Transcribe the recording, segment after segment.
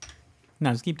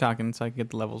No, just keep talking so I can get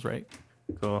the levels right.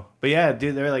 Cool. But yeah,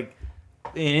 dude, they're like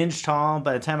an inch tall.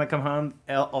 By the time I come home,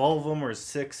 all of them were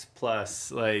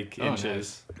 6+ inches.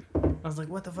 Nice. I was like,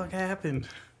 what the fuck happened?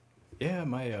 Yeah,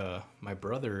 my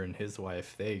brother and his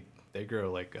wife, they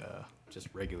grow just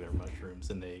regular mushrooms,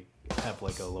 and they have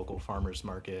like a local farmer's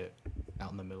market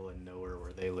out in the middle of nowhere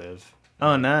where they live.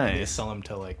 Oh, They nice. sell them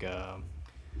to like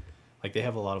they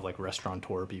have a lot of like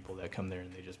restaurateur people that come there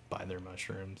and they just buy their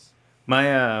mushrooms.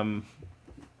 My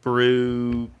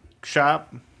brew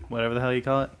shop, whatever the hell you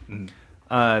call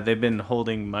it, they've been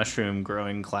holding mushroom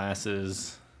growing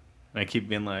classes. And I keep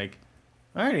being like,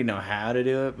 I already know how to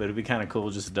do it, but it'd be kind of cool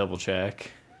just to double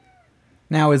check.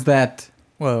 Now, is that...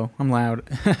 Whoa, I'm loud.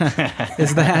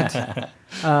 Is that...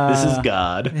 This is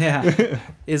God. Yeah.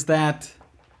 Is that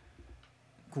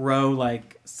grow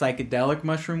like psychedelic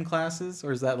mushroom classes,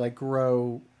 or is that like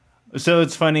grow So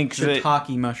it's funny because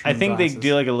shiitake mushroom I think classes? they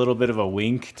do like a little bit of a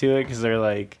wink to it because they're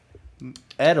like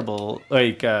edible,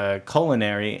 like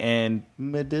culinary and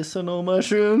medicinal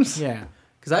mushrooms. Yeah,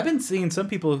 because I've been seeing some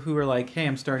people who are like, "Hey,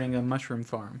 I'm starting a mushroom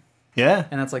farm," Yeah.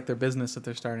 and that's like their business that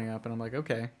they're starting up, and I'm like,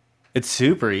 okay. It's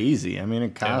super easy. I mean,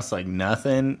 it costs like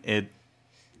nothing. It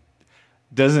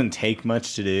doesn't take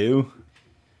much to do.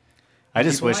 I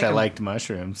just People wish like I 'em. liked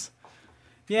mushrooms.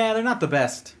 Yeah, they're not the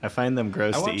best. I find them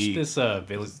gross I to watched eat. this Why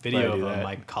video do of a that?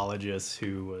 mycologist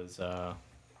who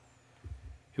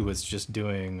was just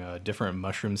doing different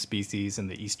mushroom species in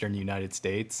the eastern United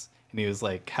States, and he was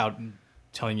like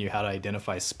telling you how to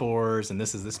identify spores, and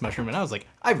this is this mushroom, and I was like,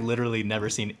 I've literally never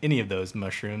seen any of those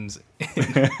mushrooms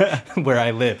where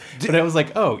I live, but I was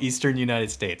like, oh, eastern United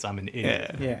States, I'm an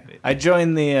idiot. Yeah. I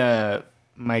joined the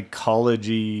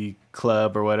mycology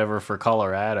club or whatever for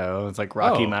Colorado. It's like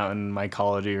Rocky Oh. Mountain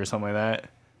Mycology or something like that.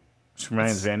 Which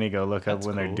reminds Vanny go look up that's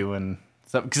when they're cool. doing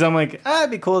stuff. Because I'm like,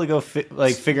 it'd be cool to go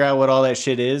figure out what all that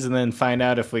shit is and then find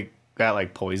out if we got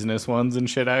like poisonous ones and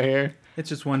shit out here. It's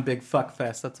just one big fuck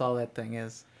fest. That's all that thing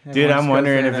is. Dude, Everyone I'm just goes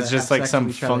wondering there if to it's just have like sex some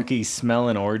with each other. funky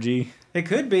smelling orgy. It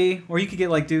could be, or you could get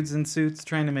like dudes in suits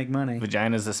trying to make money.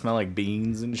 Vaginas that smell like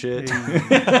beans and shit.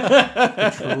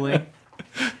 Truly.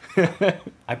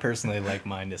 I personally like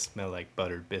mine to smell like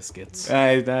buttered biscuits.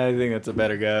 I think that's a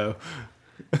better go.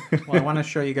 Well, I want to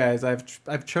show you guys.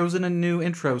 I've chosen a new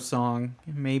intro song.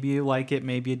 Maybe you like it,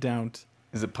 maybe you don't.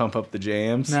 Is it Pump Up the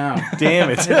Jams? No. Damn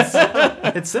it.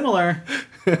 It's similar.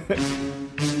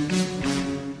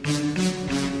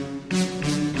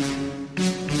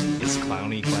 This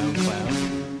clowny clown.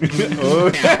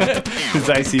 Oh, it's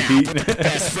Icy Pete.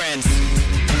 Best friends.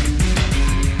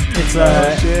 It's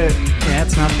Shit. yeah,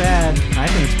 it's not bad. I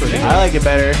think it's pretty good. I like it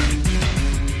better.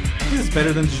 This is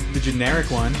better than the generic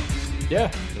one.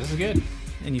 Yeah, this is good.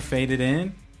 And you fade it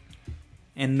in.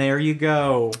 And there you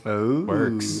go. Oh.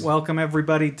 Works. Welcome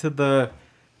everybody to the...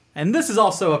 And this is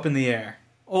also up in the air.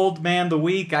 Old Man the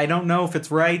Week. I don't know if it's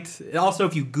right. Also,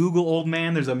 if you Google Old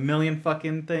Man, there's a million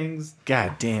fucking things.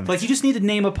 God damn it. Like, you just need to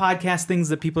name a podcast things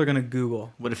that people are going to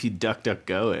Google. What if you duck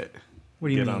go it? What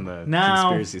do you Get mean? on the No.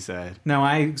 conspiracy side. No,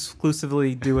 I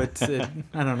exclusively do it.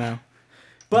 I don't know.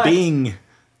 But Bing.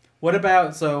 what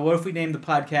if we name the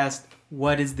podcast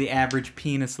What is the Average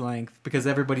Penis Length? Because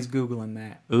everybody's Googling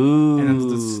that. Ooh. And then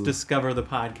just discover the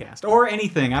podcast. Or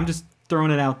anything. I'm just throwing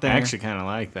it out I there. actually kind of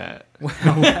like that.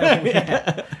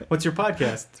 Yeah. What's your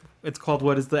podcast? It's called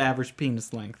What is the Average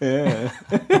Penis Length? Yeah.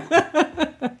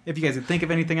 If you guys could think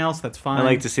of anything else, that's fine. I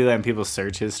like to see that in people's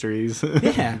search histories.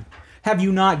 Yeah. Have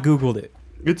you not Googled it?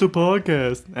 It's a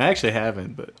podcast. I actually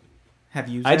haven't, but Have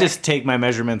you? I Zach? just take my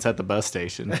measurements at the bus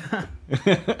station.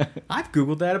 I've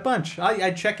Googled that a bunch. I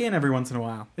check in every once in a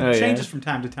while. It Oh, yeah? changes from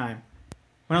time to time.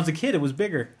 When I was a kid, it was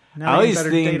bigger. Now I I have always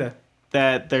better think data.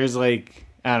 that there's like,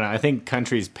 I don't know, I think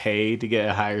countries pay to get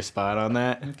a higher spot on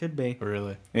that. It could be.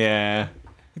 Really? Yeah. It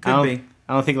I could don't, be.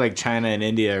 I don't think like China and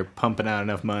India are pumping out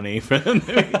enough money for them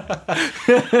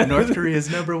to North Korea's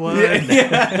number one.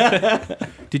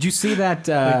 Did you see that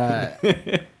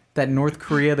that North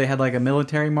Korea, they had like a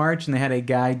military march and they had a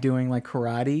guy doing like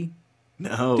karate?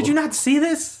 No. Did you not see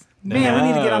this? Man, we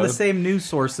need to get on the No. same news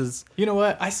sources. You know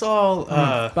what? I saw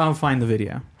I'll find the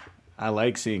video. I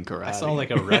like seeing karate. I saw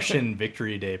like a Russian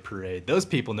Victory Day parade. Those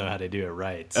people know how to do it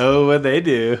right. Oh, what they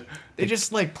do? They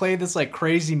just like play this like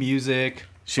crazy music.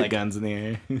 Shoot like, guns in the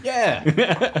air.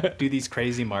 Yeah. Do these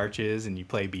crazy marches and you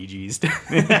play Bee Gees.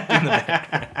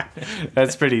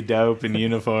 That's pretty dope in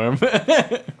uniform.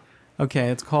 Okay,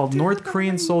 it's called North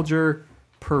Korean Soldier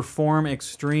Perform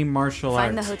Extreme Martial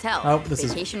Find the Arts. hotel, Oh, this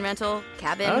is vacation rental,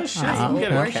 cabin, Oh, shit. castle, You can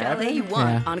get a or cabin? chalet you want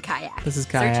Yeah. on Kayak. This is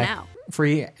Search Kayak. now.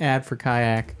 Free ad for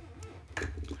Kayak.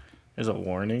 There's a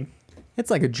warning.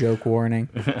 It's like a joke warning.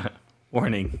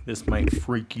 Warning, this might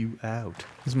freak you out.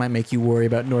 This might make you worry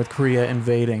about North Korea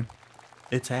invading.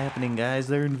 It's happening, guys.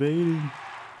 They're invading.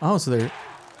 Oh, so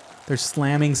they're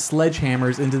slamming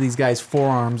sledgehammers into these guys'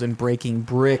 forearms and breaking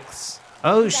bricks.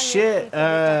 Oh, shit.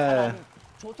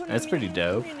 That's pretty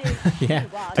dope. Yeah,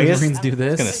 I guess Marines do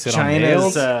this. gonna sit on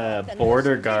China's nails.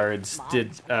 border guards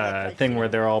did a thing where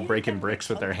they're all breaking bricks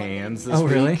with their hands this Oh,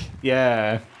 really? week.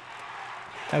 Yeah.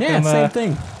 How Yeah, come, same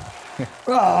thing.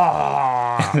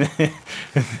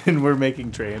 and we're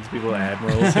making trans people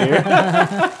admirals here.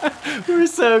 We're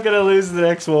so gonna lose the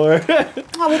next war.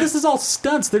 Oh, well, this is all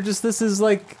stunts. This is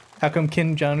like, How come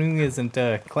Kim Jong Un isn't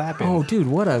clapping? oh, dude,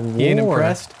 what a war. he ain't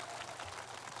impressed.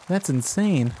 That's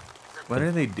insane. What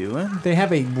are they doing? They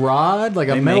have a rod, like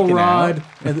a They metal making rod. out?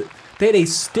 And they had a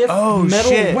stiff Oh,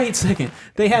 metal. shit. Wait a second.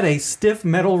 They had a stiff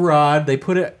metal rod. They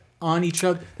put it on each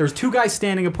other. There was two guys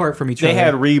standing apart from each They other.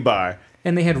 had rebar.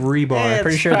 And they had rebar.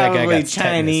 pretty sure that guy Probably got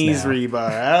Chinese tetanus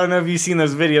rebar. I don't know if you've seen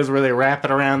those videos where they wrap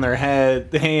it around their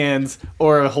hands,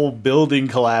 or a whole building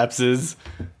collapses.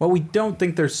 Well, we don't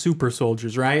think they're super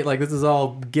soldiers, right? Like, this is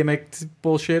all gimmicked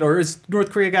bullshit. Or is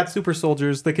North Korea got super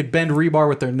soldiers that could bend rebar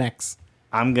with their necks?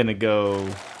 I'm gonna go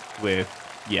with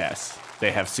yes.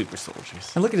 They have super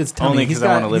soldiers. And look at his tummy. Only He's because I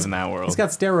want got- to live he's- in that world. He's got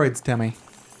steroids, tummy.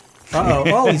 Uh-oh.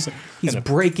 Oh, he's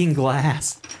breaking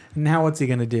glass. Now what's he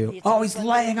going to do? Oh, he's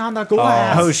laying on the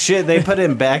glass. Oh shit! They put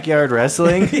in backyard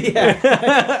wrestling.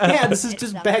 Yeah, this is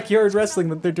just backyard wrestling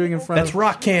that they're doing in front That's of...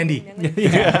 rock candy.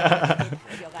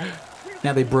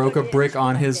 Now they broke a brick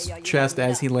on his chest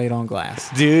as he laid on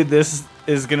glass. Dude, this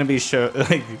is gonna be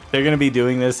like they're gonna be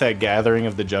doing this at Gathering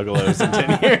of the Juggalos in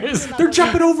 10 years. They're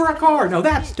jumping over a car. No,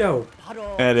 that's dope.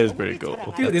 That is pretty cool.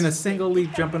 Dude, in a single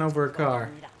leap jumping over a car.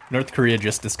 North Korea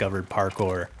just discovered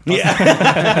parkour.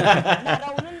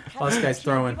 Yeah. Oh, this guy's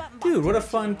throwing. Dude, what a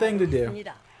fun thing to do.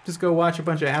 Just go watch a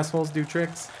bunch of assholes do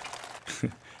tricks.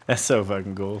 That's so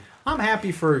fucking cool. I'm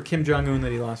happy for Kim Jong-un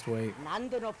that he lost weight.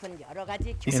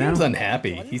 He You seems know?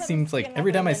 unhappy. He seems like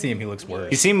every time I see him, he looks He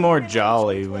worse. seemed more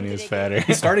jolly when he was fatter.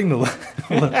 He's starting to look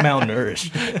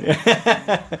malnourished.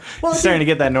 Well, He's starting to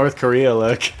get that North Korea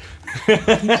look.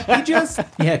 he just...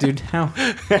 Yeah, dude, how...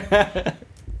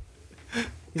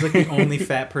 He's like the only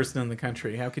fat person in the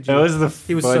country. How could you... That was the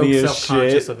He was so funniest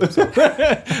self-conscious shit. of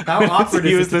himself. How awkward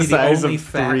He is was it to the be the size only of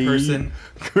fat 3 person?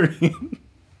 Korean.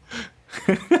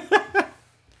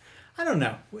 I don't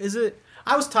know. Is it...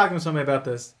 I was talking to somebody about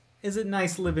this. Is it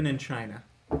nice living in China?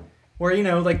 Where, you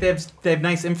know, like they have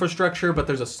nice infrastructure, but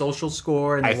there's a social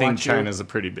score. And I they think want you- China's a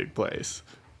pretty big place.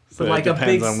 So But like it a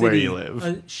big depends on city, where you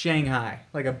live. Shanghai,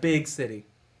 like a big city.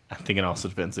 I think it also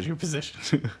depends on your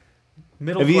position.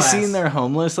 Middle Have you class. seen their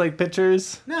homeless like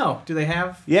pictures? No. Do they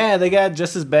have... Yeah, they got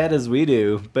just as bad as we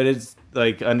do, but it's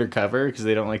like undercover because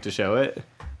they don't like to show it.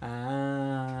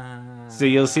 So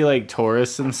you'll see like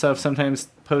tourists and stuff sometimes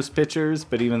post pictures,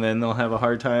 but even then they'll have a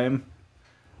hard time.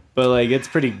 But like it's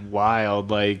pretty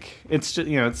wild. Like it's just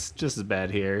it's just as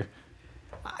bad here.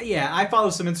 Yeah, I follow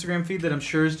some Instagram feed that I'm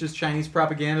sure is just Chinese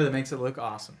propaganda that makes it look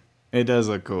awesome. It does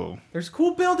look cool. There's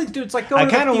cool buildings, dude. It's like going I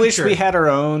to the kind of wish future. we had our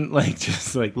own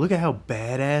just like look at how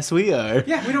badass we are.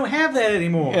 Yeah, we don't have that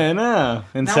anymore. Yeah, I know.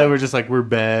 Instead Now- we're just like we're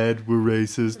bad, we're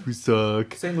racist, we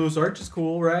suck. St. Louis Arch is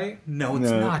cool, right? No, it's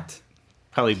No. not.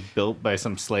 Probably built by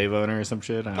some slave owner or some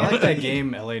shit. I I don't like know. that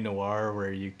game LA Noire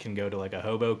where you can go to like a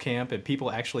hobo camp and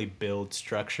people actually build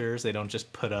structures. They don't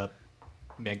just put up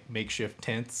makeshift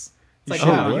tents. It's like, should.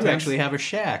 wow, you What? actually have a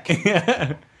shack.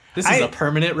 Yeah. This is a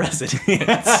permanent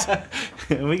residence.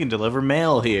 We can deliver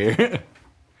mail here.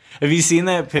 Have you seen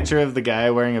that picture of the guy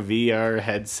wearing a VR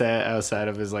headset outside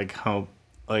of his like home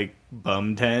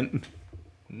bum tent?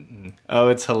 Oh,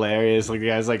 it's hilarious. Like the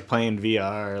guy's like playing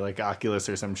VR or like Oculus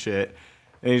or some shit.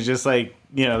 And he's just like,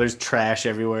 there's trash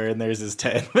everywhere and there's his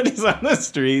tent, but he's on the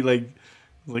street like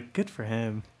good for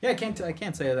him. Yeah, I can't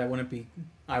say that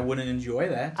I wouldn't enjoy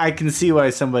that. I can see why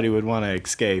somebody would want to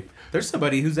escape. There's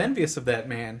somebody who's envious of that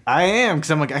man. I am,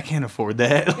 because I'm like, I can't afford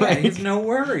that. Yeah, Like, he has no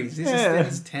worries. He's just Yeah. in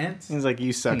his tent. he's like,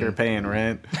 you sucker paying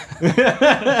rent. What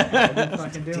are you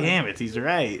fucking doing? Damn it, he's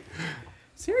right.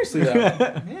 Seriously though,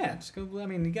 yeah, just go. I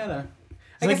mean, you gotta.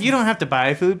 It's like, you don't have to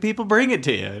buy food, people bring it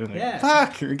to you. And I'm like, Yeah.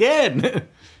 fuck, again.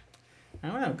 I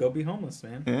don't know. Go be homeless,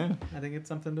 man. Yeah. I think it's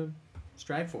something to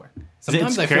strive for.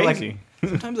 Sometimes It's I feel crazy.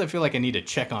 sometimes I feel like I need to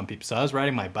check on people. So I was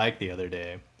riding my bike the other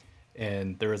day,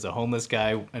 and there was a homeless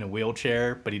guy in a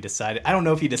wheelchair, but I don't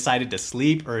know if he decided to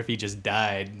sleep or if he just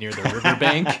died near the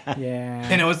riverbank.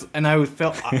 Yeah. And I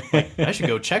felt like I should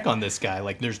go check on this guy.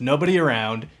 Like there's nobody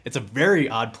around. It's a very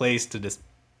odd place to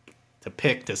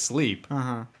pick to sleep.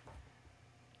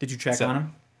 Did you check So- on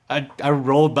him? I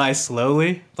rolled by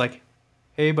slowly, like,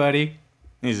 hey buddy.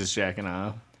 He's just jacking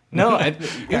off. No, it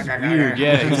was weird.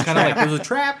 Yeah, he was kind of like It was a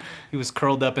trap. he was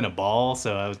curled up in a ball.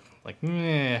 So I was like,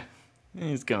 eh.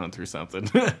 He's going through something.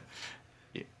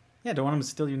 Yeah, don't want him to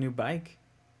steal your new bike.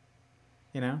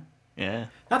 You know? Yeah.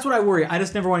 That's what I worry. I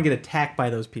just never want to get attacked by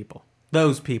those people.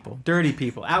 Those people. Dirty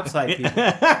people. Outside people.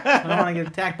 I don't want to get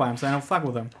attacked by them, so I don't fuck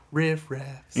with them. Riff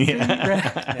raffs.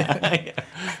 Yeah.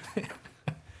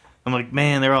 I'm like,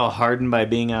 man, they're all hardened by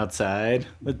being outside.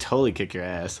 They'd totally kick your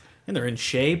ass. And they're in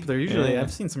shape. They're usually, Yeah.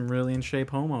 I've seen some really in shape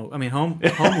homeless.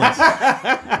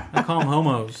 I call them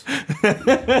homos.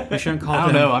 We shouldn't call I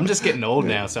don't them. know. I'm just getting old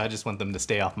now, so I just want them to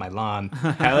stay off my lawn.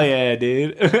 Hell yeah,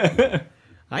 dude.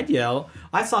 I'd yell.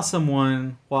 I saw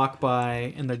someone walk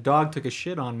by and their dog took a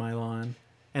shit on my lawn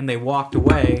and they walked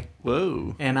away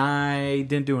Whoa. and I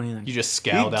didn't do anything. You just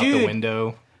scowled out Dude. the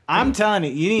window. I'm telling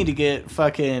you, you need to get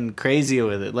fucking crazy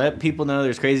with it. Let people know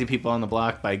there's crazy people on the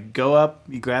block by go up,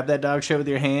 you grab that dog shit with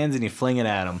your hands, and you fling it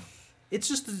at them. It's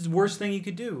just the worst thing you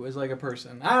could do as like a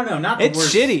person. I don't know. Not the It's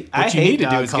worst. shitty. I What you hate need to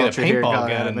do dog is get a culture here in paintball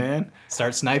Colorado, gun, man.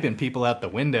 Start sniping people out the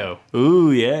window.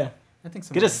 Ooh, yeah. I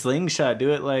think Get a slingshot.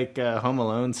 Do it like Home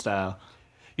Alone style.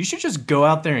 You should just go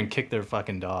out there and kick their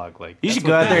fucking dog. Like You that's should what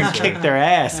go out there they and deserve. kick their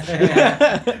ass.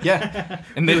 Yeah,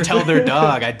 and then tell their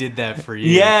dog, "I did that for you."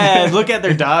 Yeah, look at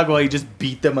their dog while you just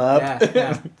beat them up.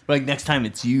 Yeah. Like, next time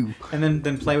it's you. And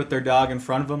then play with their dog in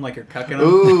front of them like you're cucking them.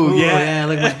 Ooh, yeah. Yeah,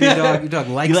 like my big dog. Your dog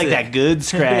likes You like it. that good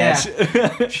scratch.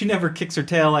 Yeah. She never kicks her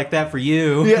tail like that for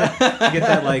you. Yeah. You get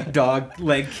that like dog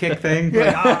leg kick thing.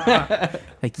 Like,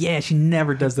 like, yeah, she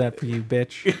never does that for you,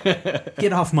 bitch.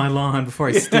 Get off my lawn before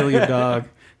I steal your dog.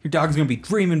 Your dog's gonna be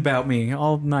dreaming about me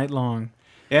all night long.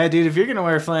 Yeah, dude, if you're going to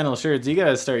wear flannel shirts, you got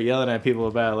to start yelling at people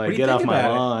about, like, What do you get off think my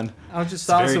about it? lawn. I was just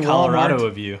saw this Very at Colorado Walmart.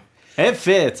 of you. It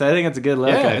fits. I think it's a good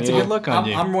look. Yeah, on it's you. a good look on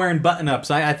you. I'm wearing button-ups.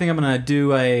 I think I'm gonna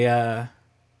do a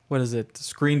what is it?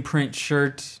 Screen print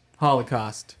shirt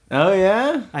Holocaust. Oh,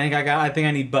 yeah? I think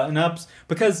I need button-ups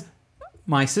because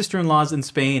my sister-in-law's in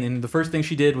Spain, and the first thing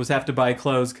she did was have to buy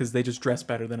clothes because they just dress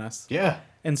better than us. Yeah.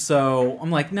 And so I'm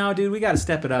like, no, dude, we got to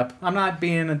step it up. I'm not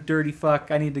being a dirty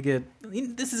fuck. I need to get.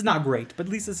 This is not great, but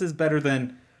at least this is better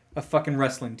than a fucking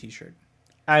wrestling T-shirt.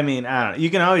 I mean, I don't know.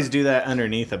 You can always do that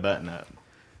underneath a button-up.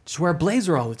 Just wear a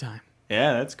blazer all the time.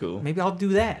 Yeah, that's cool. Maybe I'll do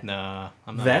that. Nah,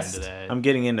 I'm not Vest? into that. I'm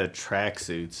getting into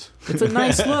tracksuits. It's a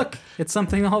nice look. It's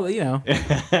something,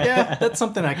 Yeah, that's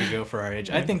something I could go for our age.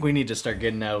 I think we need to start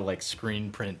getting out like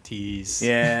screen print tees.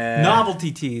 Yeah.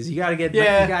 Novelty tees. You gotta get.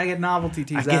 Yeah. You gotta get novelty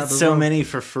tees. I out get of the so road. many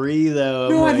for free, though.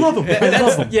 No, I I'm love like- them. I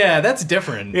love them. Yeah, that's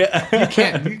different.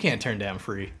 Yeah. You can't turn down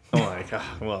free. I'm like,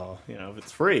 well, if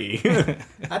it's free. I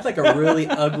had like a really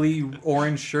ugly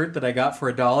orange shirt that I got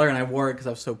for $1, and I wore it because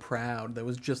I was so proud. That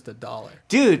was just $1.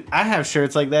 Dude, I have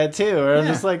shirts like that, too. Where I'm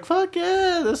Yeah. just like, fuck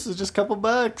yeah, this is just a couple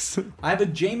bucks. I have a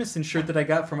Jameson shirt that I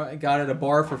got at a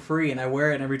bar for free, and I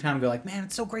wear it and every time. I go like, man,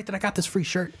 it's so great that I got this free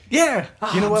shirt. Yeah.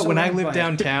 You know I'm what? so When I happy lived by it.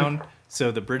 downtown,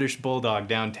 so the British Bulldog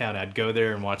downtown, I'd go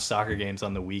there and watch soccer games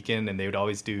on the weekend, and they would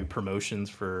always do promotions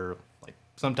for like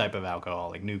some type of alcohol,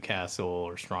 like Newcastle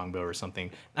or Strongbow or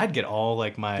something. I'd get all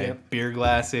like my Yep. beer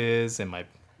glasses and my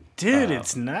Dude,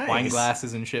 it's nice. wine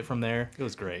glasses and shit from there. It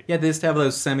was great. Yeah, they used to have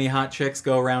those semi-hot chicks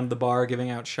go around the bar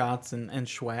giving out shots and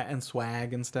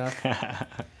swag and stuff.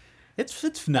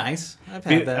 It's nice. I've had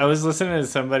Dude, that. I was listening to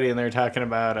somebody and they were talking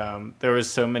about there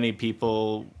was so many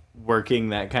people working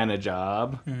that kind of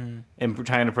job and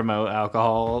trying to promote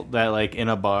alcohol that like in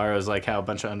a bar it was like how a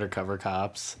bunch of undercover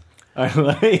cops are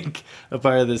like a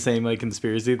part of the same like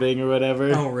conspiracy thing or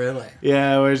whatever. Oh, really?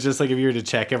 Yeah, where it's just like if you were to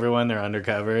check everyone, they're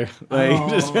undercover, like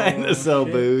just trying to sell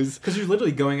booze. Because you're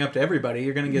literally going up to everybody.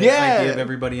 You're gonna get Yeah. an idea of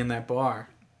everybody in that bar.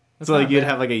 That's So like not you'd bad.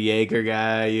 have like a Jaeger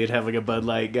guy, you'd have like a Bud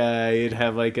Light guy, you'd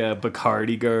have like a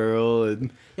Bacardi girl,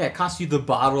 and Yeah, it costs you the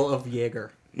bottle of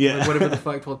Jaeger. Yeah. Like, whatever the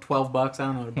fuck, $12. I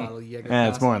don't know what a bottle of Jaeger yeah,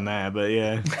 costs. it's more than that, but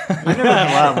yeah, I never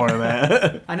had a lot more than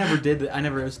that. I never did.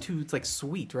 It was too. It's like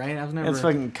sweet, right? I was never. It's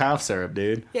fucking cough syrup,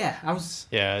 dude. Yeah, I was.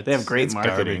 Yeah, They have great it's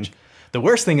marketing. garbage. The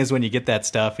worst thing is when you get that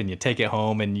stuff and you take it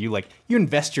home and you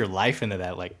invest your life into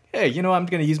that. Like, hey, I'm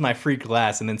gonna use my free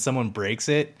glass, and then someone breaks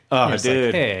it. Oh, you're just dude.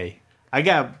 like, hey, I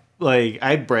got like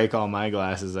I'd break all my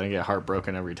glasses and I get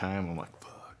heartbroken every time. I'm like, fuck,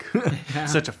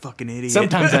 such a fucking idiot.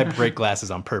 sometimes I break glasses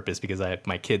on purpose because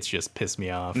my kids just piss me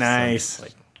off. So, nice.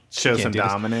 like, Show can't some do this.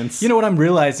 dominance. You know what I'm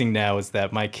realizing now is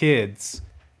that my kids,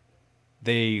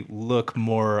 they look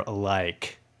more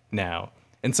alike now,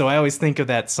 and so I always think of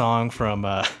that song from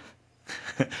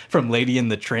from Lady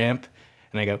and the Tramp,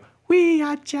 and I go, "We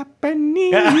are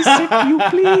Japanese, if you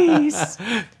please.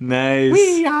 Nice.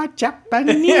 We are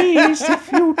Japanese,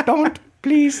 if you don't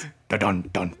please." Dun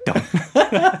dun dun.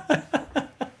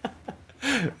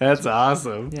 That's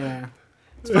awesome. Yeah.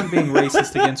 It's fun being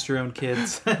racist against your own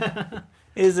kids.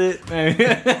 Is it?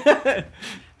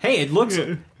 Hey, it looks...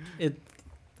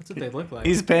 That's what they look like.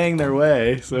 He's paying their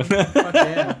way. So Fuck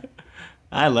yeah.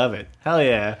 I love it. Hell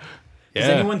yeah. Does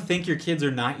Yeah. anyone think your kids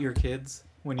are not your kids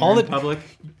when you're All in the- public?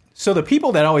 So the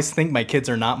people that always think my kids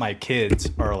are not my kids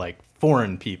are like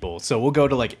foreign people. So we'll go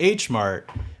to like H Mart.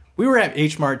 We were at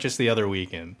H Mart just the other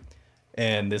weekend,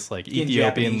 and this like Getting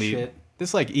Ethiopian Japanese lady, shit.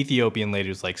 this like Ethiopian lady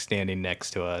was like standing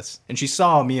next to us, and she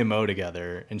saw me and Mo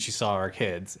together, and she saw our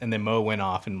kids, and then Mo went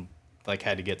off and like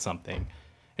had to get something,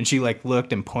 and she like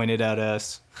looked and pointed at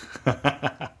us,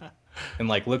 and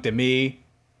like looked at me.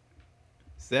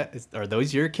 Are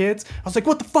those your kids? I was like,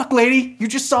 what the fuck, lady? You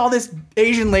just saw this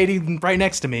Asian lady right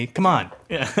next to me. Come on.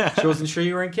 She wasn't sure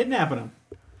you weren't kidnapping them.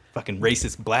 Fucking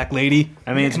racist black lady.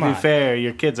 I mean, Come to be on. fair,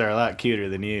 your kids are a lot cuter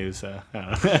than you, so I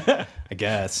don't know. I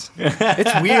guess.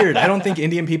 It's weird. I don't think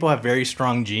Indian people have very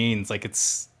strong genes. Like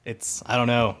it's I don't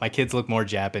know. My kids look more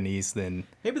Japanese than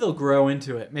Maybe they'll grow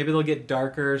into it. Maybe they'll get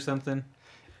darker or something.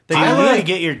 Do They you got, really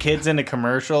get your kids into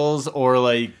commercials or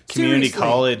like community Seriously.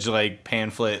 college like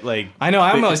pamphlet like I know.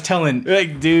 I'm always telling.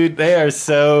 like dude, they are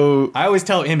so I always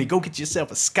tell Emmy, go get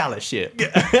yourself a scholarship.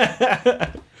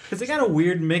 Because they got a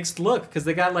weird mixed look. Because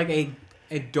they got like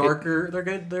a darker. They're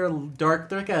good. They're dark.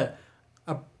 They're like a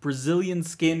Brazilian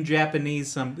skin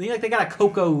Japanese. Something like they got a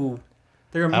cocoa.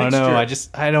 They're a I mixture.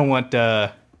 don't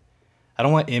know. I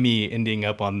don't want Emmy ending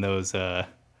up on those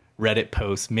Reddit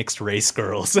posts, mixed race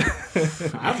girls.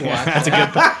 I've watched.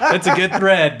 That's a good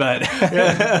thread, but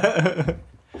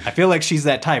I feel like she's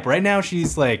that type. Right now,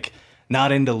 she's like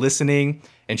not into listening,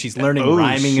 and she's learning Oh,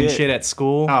 rhyming and shit. shit at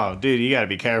school. Oh, dude, you got to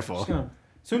be careful.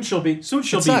 Soon she'll be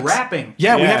Sucks. rapping.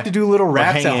 Yeah, we Yeah. have to do little Or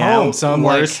raps at hanging home. out, So I'm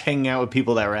worse, like, hanging out with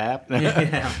people that rap.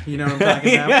 Yeah, you know what I'm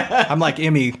talking about. I'm like,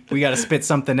 Emmy, we got to spit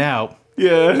something out.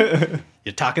 Yeah.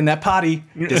 You're talking that potty,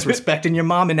 disrespecting your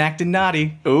mom and acting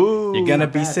naughty. Ooh. You're gonna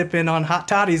be bad. sipping on hot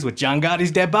toddies with John Gotti's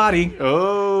dead body.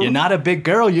 Oh. You're not a big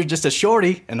girl, you're just a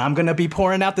shorty, and I'm gonna be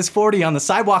pouring out this 40 on the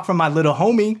sidewalk from my little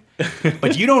homie.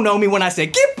 But you don't know me when I say,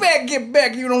 get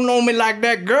back, you don't know me like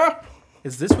that, girl.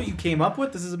 Is this what you came up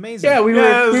with? This is amazing. Yeah, we Yeah, it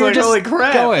were, was we were like, just holy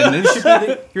crap.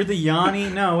 going. You're the Yanni.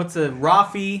 No, it's a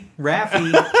Rafi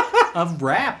of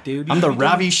rap, dude. You I'm the should be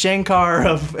Ravi Shankar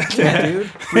of doing- Yeah,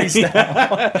 dude.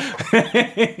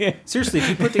 Seriously, if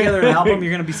you put together an album,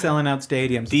 you're gonna be selling out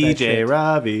stadiums. with that DJ shit.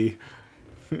 Robbie.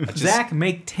 Zach,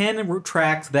 make 10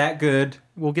 tracks that good.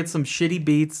 We'll get some shitty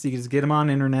beats. You can just get them on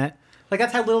internet. Like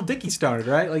that's how Little Dicky started,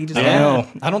 right? Like you just I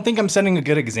don't know. I don't think I'm setting a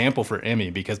good example for Emmy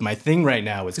because my thing right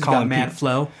now is He's got calling mad people.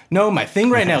 flow. No, my thing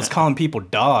right now is calling people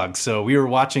dogs. So we were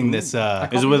watching this. Is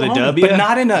it with a Homie. W?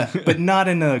 but not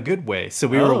in a good way. So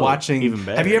we were Oh, watching. even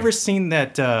better. Have you ever seen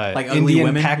that Like ugly Indian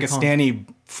women, you Pakistani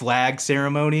flag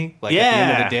ceremony? Like at the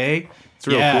end of Yeah. the day, It's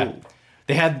real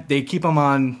cool. They keep them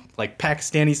on like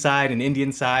Pakistani side and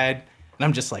Indian side, and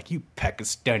I'm just like, you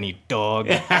Pakistani dog.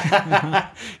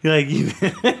 You're like you.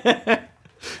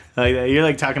 Like you're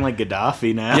like talking like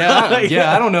Gaddafi now.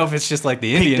 yeah. I don't know if it's just like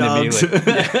the Indian in me. dogs.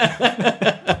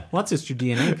 Like, Well, that's just your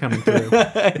DNA coming through.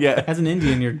 Yeah. As an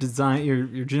Indian, you're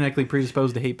genetically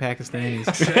predisposed to hate Pakistanis.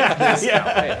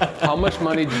 How much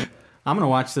money? I'm gonna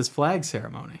watch this flag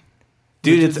ceremony.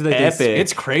 Dude, it's Do they just- epic.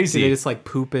 it's Do they crazy. just like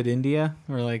poop at India,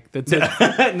 or like that's it's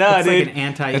no, like dude. an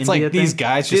anti-India It's like these thing?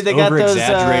 guys Dude, just they got over those,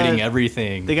 exaggerating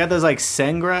everything. They got those like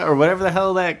Sengra or whatever the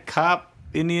hell that cop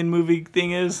Indian movie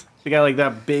thing is. They got like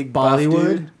that big buff Bollywood?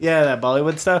 dude. Yeah, that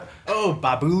Bollywood stuff. Oh,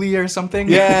 Babuli or something?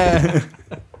 Yeah.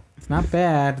 It's not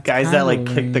bad. Guys that like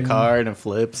kick the Kinda- car and it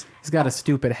flips. He's got a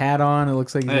stupid hat on. It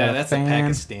looks like he's Yeah, got that's a a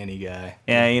fan. Pakistani guy.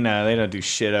 Yeah, you know, they don't do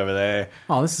shit over there.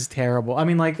 Oh, this is terrible. I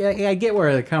mean, like I get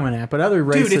where they're coming at, but other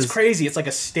races, Dude, it's crazy. It's like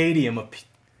a stadium of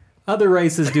other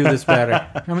races do this better.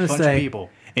 I'm gonna bunch say, of people.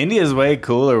 India's way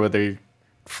cooler with their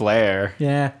flair.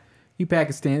 yeah, you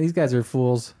Pakistan, these guys are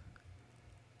fools.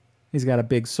 He's got a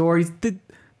big sword.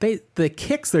 The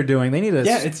kicks they're doing. They need to.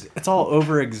 Yeah, it's all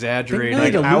over exaggerated. They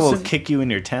Like, need to I will loosen- kick you in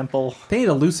your temple. They need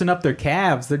to loosen up their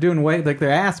calves. They're doing way like their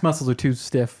ass muscles are too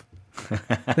stiff.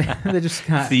 they just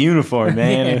got. It's the uniform,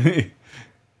 man.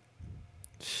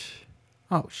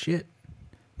 Oh shit!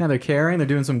 Now they're carrying. They're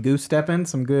doing some goose stepping.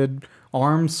 Some good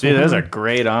arms. Dude, those are swinging.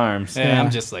 great arms. Yeah, Yeah.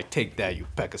 I'm just like, take that, you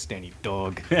Pakistani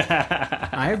dog.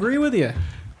 I agree with you.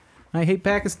 I hate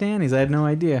Pakistanis. I had no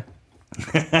idea.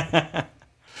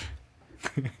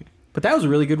 But that was a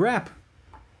really good rap.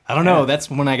 I don't know. That's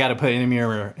when I got to put Emmy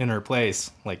in her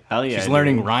place. Like, Hell yeah, she's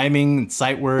learning dude. rhyming and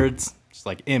sight words. She's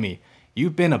like, Emmy,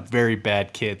 you've been a very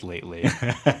bad kid lately. You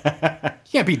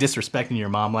can't be disrespecting your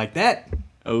mom like that.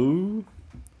 Oh.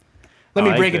 Let me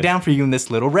like break it this. down for you in this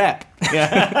little rap.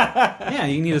 Yeah,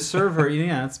 you need to serve her.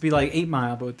 Yeah, it's be like 8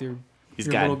 Mile, but with your He's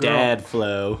your got little girl. dad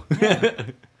flow. Yeah.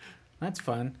 That's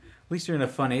fun. At least you're in a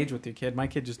fun age with your kid. My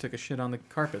kid just took a shit on the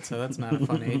carpet, so that's not a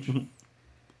fun age.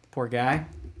 Poor guy.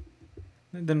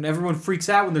 And then everyone freaks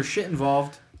out when there's shit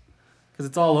involved because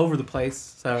it's all over the place.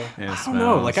 So Yeah, it I don't know.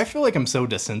 smells. Like, I feel like I'm so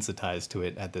desensitized to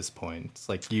it at this point. It's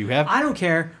like you have I don't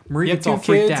care. Marie you have gets all two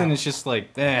freaked kids, out. and it's just like,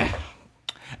 eh.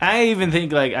 I even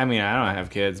think like I mean I don't have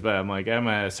kids, but I'm like I'm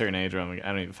at a certain age where I'm like I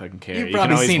don't even fucking care. You've You can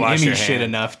probably always seen wash Emmy your shit hand.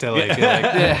 enough to like be like,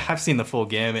 eh, I've seen the full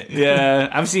gamut. Yeah,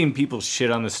 I've seen people shit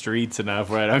on the streets enough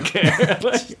where I don't care.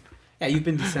 Like, Yeah, you've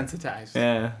been desensitized.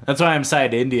 yeah, that's why I'm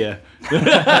side India.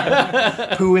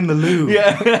 Poo in the loo.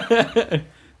 Yeah,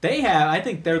 They have. I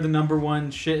think they're the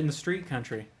 #1 shit in the street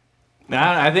country.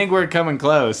 I think we're coming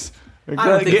close. We're I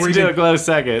don't think getting we're to even- a close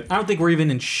second. I don't think we're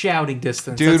even in shouting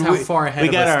distance. Dude, That's how far ahead we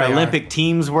of got us our they Olympic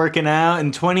teams working out.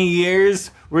 In 20 years,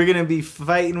 we're gonna be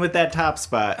fighting with that top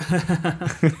spot.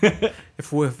 are.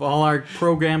 If all our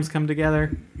programs come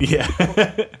together. Yeah.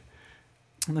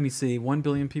 Let me see. 1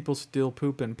 billion people still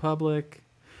poop in public.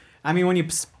 I mean, when you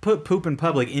put poop in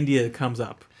public, India comes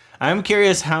up. I'm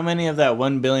curious how many of that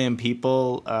 1 billion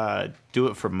people do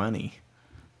it for money.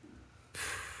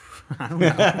 I don't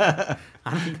know.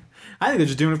 I think they're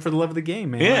just doing it for the love of the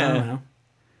game, man. Yeah. I don't know.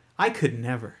 I could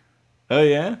never. Oh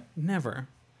yeah. Never.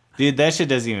 Dude, that shit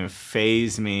doesn't even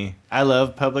phase me. I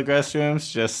love public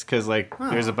restrooms just because, like,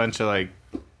 there's a bunch of, like,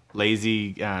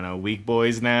 lazy, I don't know, weak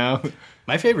boys now.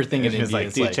 My favorite thing in It's just India like,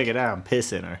 is dude, like, check it out, I'm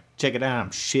pissing, or check it out, I'm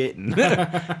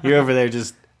shitting. You're over there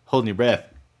just holding your breath.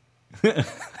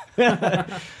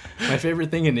 my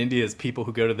favorite thing in India is people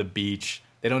who go to the beach.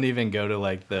 They don't even go to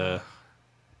like the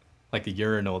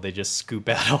urinal. They just scoop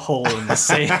out a hole in the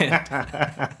sand.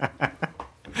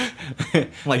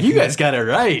 Like, you guys got it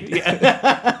right.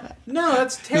 No,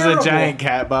 that's There's terrible. a giant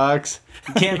cat box.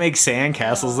 You can't make sand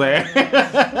castles there.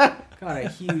 Got a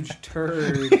huge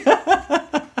turd.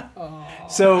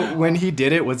 So when he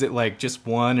did it, was it like just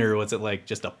one, or was it like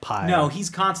just a pile? No, he's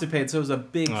constipated, so it was a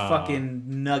big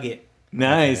fucking nugget.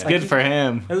 Nice, Okay. good for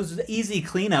him. It was easy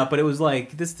cleanup, but it was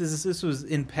like this was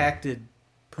impacted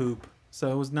poop, so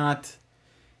it was not.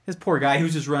 This poor guy, he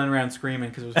was just running around screaming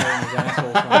because it was hurting his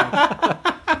asshole. So much.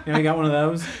 You know, he got one of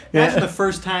those. Imagine the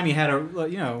first time you had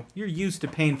you're used to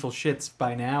painful shits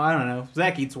by now. I don't know.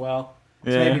 Zach eats well,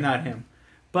 so Yeah. maybe not him,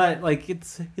 but like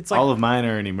it's like All of mine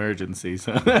are an emergency,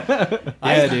 so.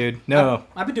 Yeah, dude. No.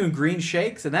 I've been doing green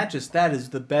shakes, and that is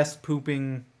the best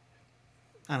pooping.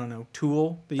 I don't know,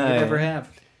 tool that you could ever have.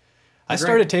 I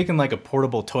started taking like a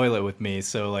portable toilet with me,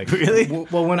 so like, Really?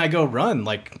 well, when I go run,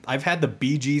 like I've had the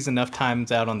Bee Gees enough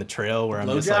times out on the trail where I'm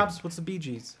just Blowjobs? like What's the Bee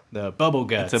Gees? the bubble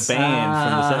guts. It's a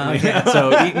band from the 70s. Yeah,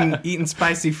 so eating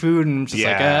spicy food, and I'm just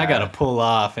like, Yeah. I gotta pull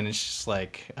off, and it's just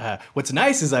like, what's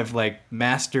nice is I've like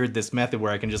mastered this method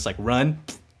where I can just like run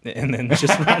and then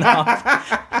just run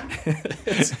off.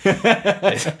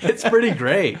 It's pretty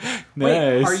great.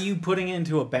 Wait, Nice. are you putting it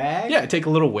into a bag? Yeah, I take a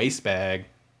little waste bag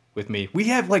with me. We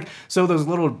have like those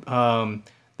little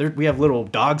we have little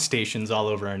dog stations all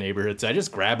over our neighborhood. So I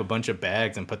just grab a bunch of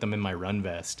bags and put them in my run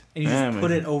vest. And you just Yeah, put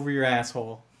man. it over your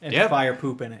asshole and Yep. fire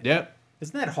poop in it. Yep.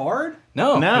 Isn't that hard?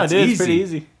 No, No, it's dude, easy. it's pretty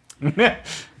easy.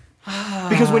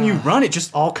 Because when you run, it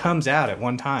just all comes out at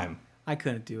one time. I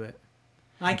couldn't do it.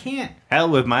 I can't. Hell,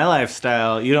 with my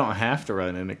lifestyle, you don't have to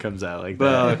run and it comes out like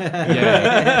But that.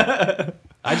 yeah,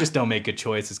 I just don't make good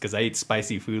choices because I eat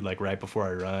spicy food like right before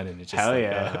I run, and it's just Hell like,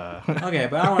 yeah. Okay,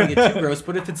 but I don't want to get too gross.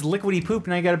 But if it's liquidy poop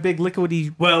and I got a big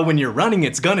liquidy, well, when you're running,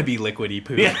 it's gonna be liquidy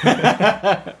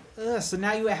poop. so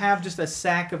now you have just a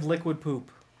sack of liquid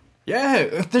poop.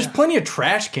 Yeah, there's plenty of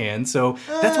trash cans, so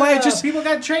that's why I just, people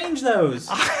got to change those.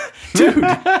 dude,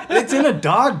 it's in a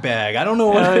dog bag. I don't know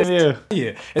what Hell to yeah. tell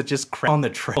you. It's just crap on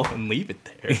the trail and leave it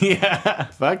there. Yeah,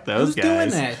 fuck those Who's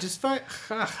guys. doing that? Just fuck.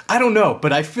 I don't know,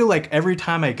 but I feel like every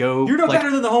time I go, You're no like, better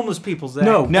than the homeless people, Zach.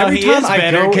 No, No, every he time is I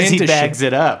better go because he into bags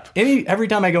it up. every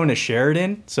time I go into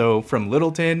Sheridan, so from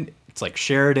Littleton, it's like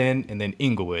Sheridan and then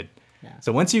Inglewood. Yeah.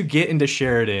 So once you get into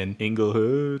Sheridan,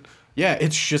 Inglewood. yeah,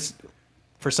 it's just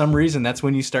for some reason that's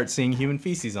when you start seeing human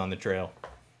feces on the trail.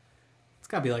 It's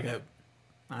got to be like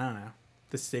I don't know,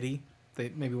 the city. They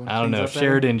maybe want to I don't cleans know. up better.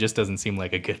 Sheridan just doesn't seem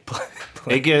like a good place.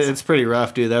 It's pretty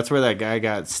rough, dude. That's where that guy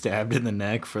got stabbed in the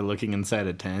neck for looking inside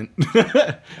a tent.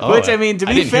 Oh, Which, I mean, to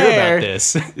I be didn't hear fair, about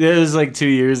this. it was like 2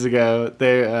 years ago.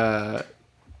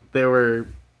 They were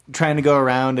trying to go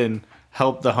around and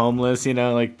help the homeless, you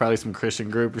know, like probably some Christian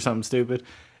group or something stupid.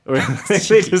 Or they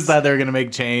just thought they were gonna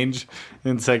make change,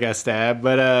 and so I got stabbed.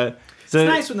 But so It's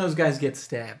nice when those guys get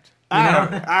stabbed.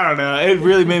 I don't know. It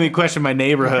really made me question my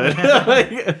neighborhood.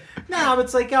 Like, No,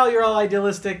 it's like, oh, you're all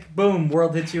idealistic. Boom,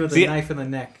 world hits you with a knife in the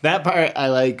neck. That part I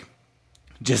like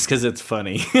just because it's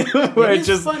funny. Where It it's is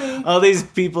just funny. all these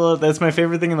people, that's my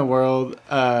favorite thing in the world,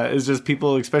 is just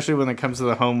people, especially when it comes to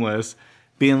the homeless,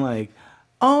 being like,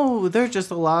 oh, they're just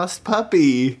a lost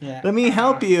puppy. Yeah. Let me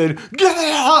help you.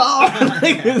 And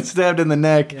like, stabbed in the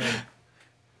neck. Yeah.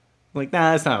 Like,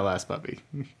 nah, it's not a lost puppy.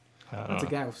 That's a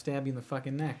guy who stabbed you in the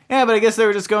fucking neck. Yeah, but I guess they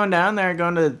were just going down there,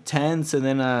 going to tents, and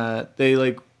then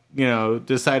they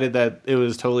decided that it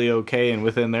was totally okay and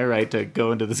within their right to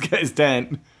go into this guy's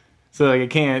tent. So like I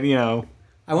can't,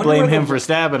 I wonder blame where him the- for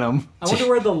stabbing him. I wonder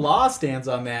where the law stands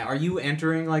on that. Are you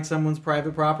entering like someone's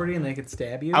private property and they could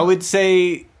stab you? I would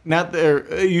say not their.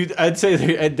 I'd say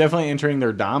they're definitely entering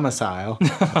their domicile.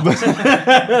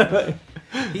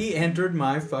 He entered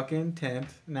my fucking tent.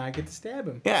 Now I get to stab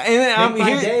him. Yeah, and Make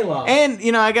my day long.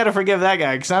 And I gotta forgive that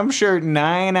guy because I'm sure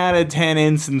 9 out of 10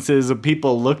 instances of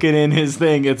people looking in his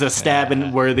thing, it's a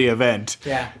stabbing worthy event.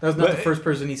 Yeah, that was not the first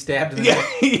person he stabbed in the Yeah, neck.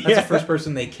 That's yeah. the first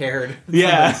person they cared.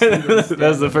 Yeah, Somebody that stabbed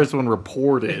was the him. first one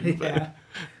reported. Yeah.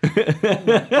 Oh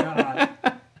my God.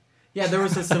 Yeah, there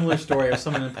was a similar story of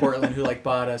someone in Portland who like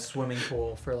bought a swimming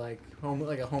pool for like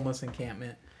a homeless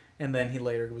encampment, and then he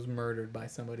later was murdered by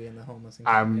somebody in the homeless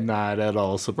encampment. I'm not at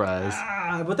all surprised.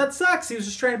 But that sucks. He was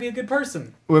just trying to be a good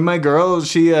person. When my girl,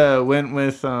 she went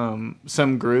with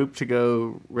some group to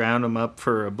go round them up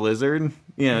for a blizzard.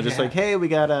 Just Yeah. like, hey, we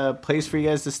got a place for you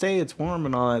guys to stay. It's warm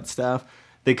and all that stuff.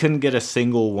 They couldn't get a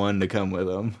single one to come with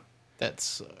them.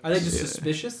 That's Are they just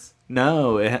suspicious?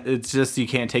 No, it's just you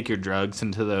can't take your drugs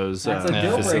into those That's a deal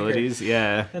breaker. facilities.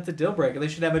 Yeah. That's a deal breaker. They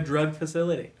should have a drug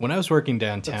facility. when I was working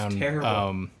That's downtown.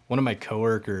 terrible. One of my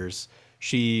coworkers,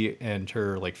 she and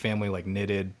her family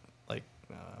knitted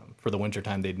for the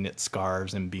wintertime. They'd knit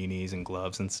scarves and beanies and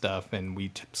gloves and stuff, and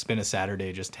we spent a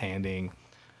Saturday just handing.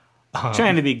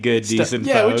 Trying to be good, decent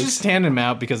Yeah, we folks. just handed them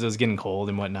out because it was getting cold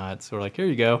and whatnot. So we're like, here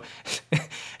you go.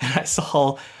 And I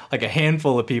saw like a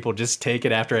handful of people just take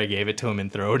it after I gave it to them and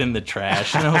throw it in the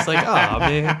trash. And I was like, oh,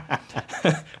 man.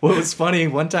 What was funny,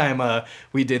 one time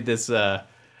we did this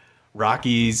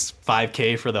Rockies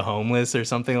 5K for the homeless or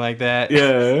something like that.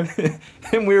 Yeah.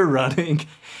 And we were running.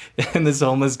 And this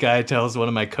homeless guy tells one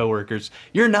of my coworkers,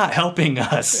 "You're not helping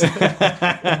us."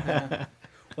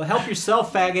 Well, help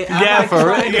yourself, faggot. I'm Yeah, not for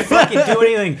trying real. to fucking do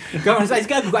anything.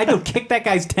 I go kick that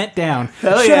guy's tent down.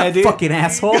 Hell Shut yeah, up, dude. fucking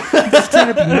asshole. I'm just trying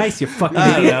to be nice, you fucking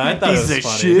idiot. I thought Piece it was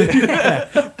of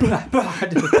funny.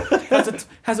 shit.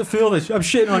 How's it feel that I'm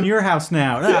shitting on your house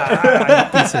now? Ah,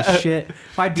 you piece of shit.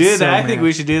 I'd be Dude, so I think mad.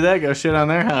 we should do that. Go shit on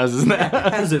their houses now. How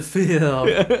does it feel?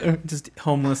 Just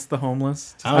homeless, the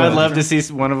homeless. Just I'd love to see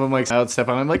one of them out step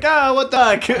on. I'm like, what the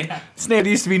heck? Snape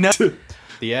used to be nuts.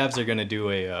 The Avs are going to do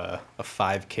a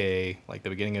 5K the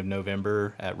beginning of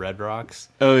November at Red Rocks.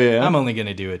 Oh yeah. I'm only going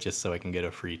to do it just so I can get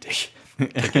a free ticket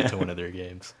to one of their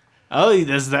games. Oh,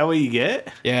 is that what you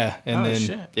get? Yeah, and Oh, then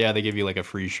shit. they give you a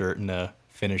free shirt and a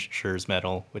finishers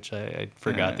medal, which I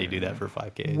forgot they do that for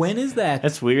 5Ks. When is that?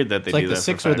 That's weird that they It's do the that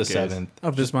for 6th or the 5Ks. 7th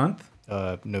Of this month?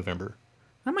 November.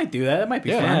 I might do that. That might be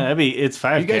Yeah. Yeah, fun. that'd be. It's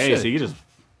 5K, guys should. so you just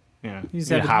You you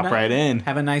just have hop a, right in.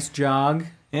 Have a nice jog,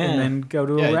 Yeah. and then go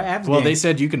to a Avs Well, game. they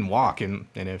said you can walk and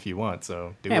if you want,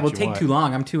 so do yeah, it what will you take want. too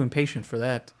long. I'm too impatient for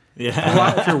that.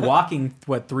 Yeah. If you're walking,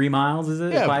 3 miles is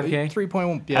it? Yeah, 5K?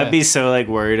 3.1. Yeah. I'd be so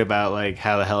worried about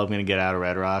how the hell I'm gonna get out of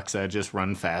Red Rocks. I'd just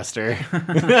run faster.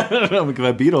 If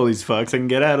I beat all these fucks, I can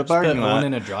get out of the Put parking one lot.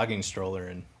 in a jogging stroller,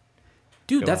 and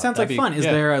Dude, Go that out. sounds like That'd be- fun. Is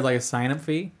yeah. there a sign up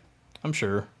fee? I'm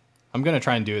sure I'm gonna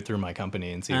try and do it through my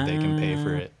company and see if they can pay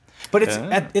for it. Ah. But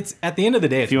Yeah. it's at the end of the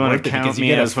day, If you want to count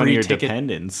me as one of your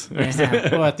dependents.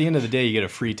 Well, at the end of the day, you get a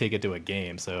free ticket to a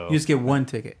game. So You just get one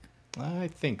ticket. I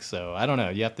think so. I don't know.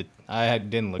 You have to. I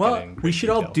didn't look at it. Well, in we great should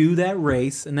all detail. do that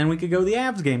race, and then we could go to the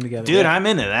Avs game together. Dude, I'm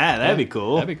into that. That'd be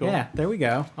cool. That'd be cool. Yeah, there we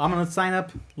go. I'm gonna sign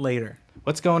up later.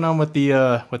 What's going on with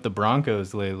the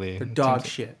Broncos lately? They're dog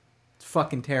shit. It's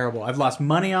fucking terrible. I've lost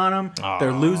money on them.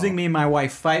 They're losing. Me and my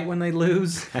wife fight when they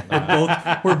lose.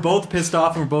 We're both pissed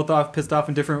off, and we're both pissed off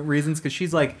in different reasons. Because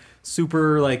she's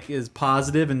super is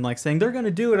positive and saying they're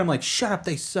gonna do it. I'm like, shut up,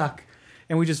 they suck.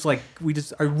 And we just it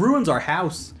ruins our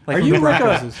house. Are when you the like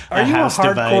Broncos a Are you a house hardcore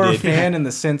divided. fan in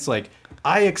the sense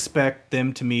I expect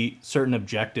them to meet certain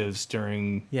objectives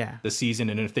during Yeah. the season,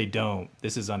 and if they don't,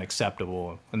 this is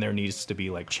unacceptable, and there needs to be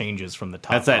changes from the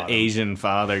top. That's that bottom. Asian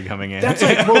father coming in. That's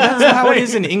that's how it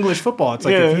is in English football. It's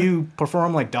Yeah. if you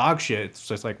perform like dog shit, it's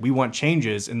just we want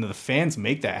changes, and the fans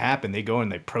make that happen. They go and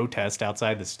they protest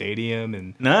outside the stadium,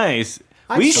 and Nice.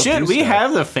 I We still should. do We stuff.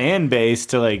 have the fan base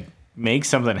to make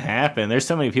something happen. There's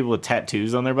so many people with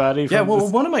tattoos on their body. yeah. from Well,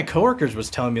 this- one of my coworkers was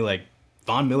telling me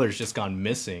Von Miller's just gone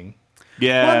missing.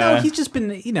 Yeah. Well, no, he's just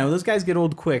been, those guys get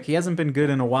old quick. He hasn't been good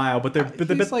in a while, but they've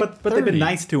been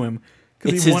nice to him.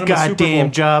 It's his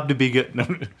goddamn job to be good.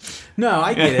 No,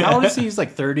 I get it. How old is he? He's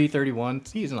like 30, 31.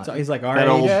 He's not. So he's like, all That right,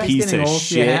 old he's piece getting of old.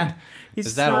 shit. Yeah. He's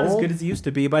Is that not as old? good as he used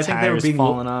to be, but I think Tires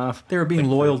falling off. They were being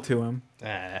loyal to him.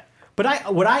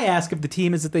 But what I ask of the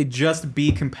team is that they just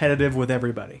be competitive with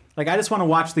everybody. Like, I just want to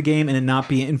watch the game and it not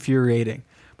be infuriating.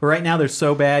 But right now they're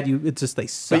so bad, it's just they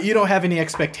suck. But you don't have any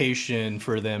expectation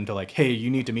for them to like, hey, you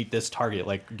need to meet this target.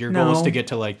 Like your goal is to get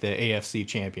to like the AFC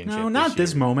Championship. No, not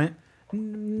this moment.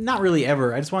 Not really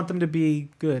ever. I just want them to be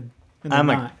good. And I'm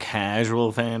they're a not.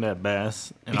 casual fan at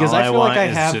best, and Because all I I feel want like I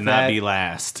is have to that- not be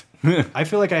last. I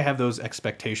feel like I have those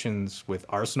expectations with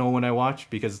Arsenal when I watch,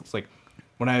 because it's like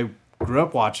when I grew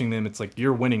up watching them, it's like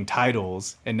you're winning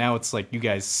titles, and now it's like you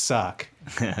guys suck.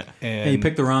 And you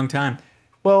picked the wrong time.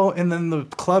 Well, and then the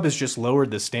club has just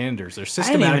lowered the standards. They're even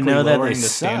systematically know that they lowering the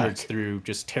suck. standards through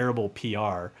just terrible PR. Yeah,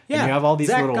 and you have all these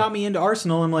Zach little. got me into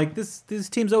Arsenal. I'm like, this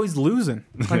team's always losing.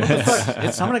 Like, what the fuck?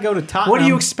 I'm gonna go to Tottenham. What do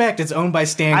you expect? It's owned by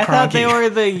Stan I Kroenke. thought they were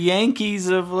the Yankees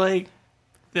of like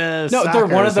the No, soccer they're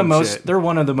one or of the some most. shit. They're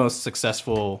one of the most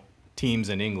successful teams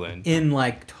in England. in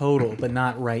like total, but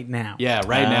not right now? Yeah,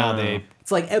 right now they.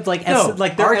 It's like No, they're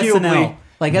arguably- SNL.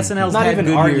 Like SNL's Not had even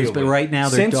good arguably. years, but right now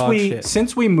they're dog shit.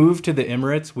 Since we moved to the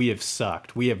Emirates, we have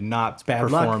sucked. We have not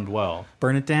bad luck. performed well.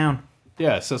 Burn it down.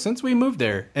 Yeah, so since we moved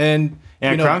there, and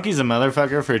Yeah, you know, Kroenke's a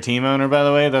motherfucker for a team owner, by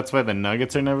the way. That's why the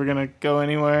Nuggets are never gonna go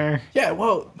anywhere. yeah,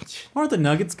 well, Aren't the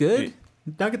Nuggets good?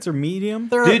 Nuggets are medium.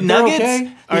 they're, Dude, they're Nuggets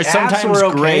okay. are The Avs sometimes were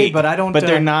okay, great, but I don't. But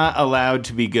they're not allowed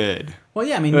to be good. Well,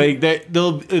 yeah, I mean, Like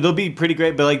they'll be pretty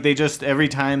great, but like they just every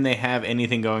time they have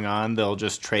anything going on, they'll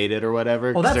just trade it or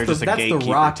whatever. well, 'cause that's they're just a the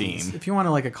gatekeeper Rockies. team. If you want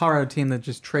to like a Colorado team that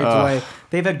just trades away,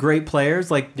 they've had great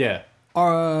players. Like, Yeah,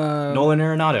 uh, Nolan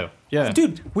Arenado. Yeah,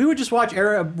 dude, we would just watch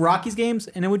Rockies games,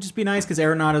 and it would just be nice because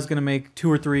Arenado's going to make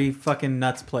 2 or 3 fucking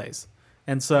nuts plays,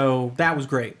 and so that was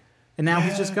great. And now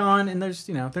he's just gone, and there's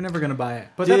they're never going to buy it.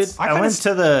 But Dude, that's I went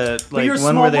to the like you're a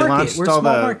one small where they market. launched We're a all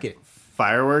small the market.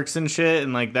 fireworks and shit,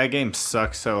 and like that game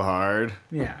sucks so hard.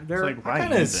 yeah, they're It's like I why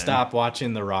kind of even? stopped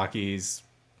watching the Rockies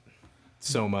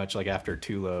so much. Like after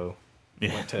Tulo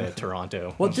went to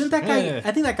Toronto. Well, didn't that guy? Yeah.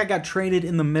 I think that guy got traded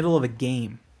in the middle of a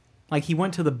game. Like he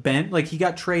went to the bench. Like he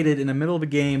got traded in the middle of a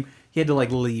game. He had to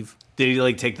like leave. Did he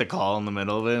like take the call in the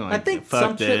middle of it? Like, I think fuck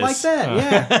some this. shit like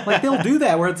that. Yeah, like they'll do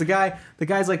that where it's the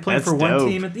guy's like playing That's for one dope.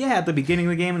 team. At the beginning of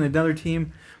the game and another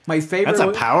team. My favorite.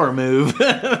 That's a power move.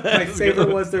 My favorite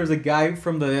was there was a guy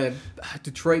from the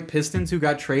Detroit Pistons who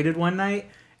got traded one night,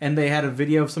 and they had a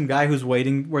video of some guy who's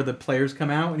waiting where the players come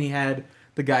out, and he had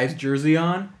the guy's jersey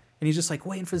on, and he's just like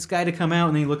waiting for this guy to come out,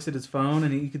 and then he looks at his phone,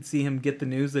 and you could see him get the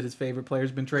news that his favorite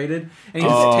player's been traded, and he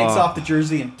just takes off the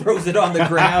jersey and throws it on the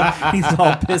ground. He's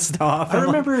all pissed off. I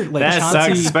remember like that Chauncey.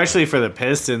 sucks, especially for the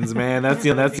Pistons, man. That's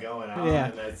going on Yeah.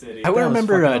 in that city. I That was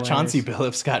remember fucking Chauncey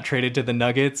hilarious. Billups got traded to the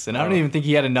Nuggets, and I don't even think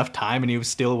he had enough time, and he was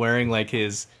still wearing like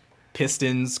his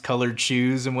Pistons colored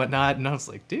shoes and whatnot. And I was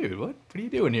like, dude, what are you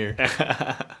doing here?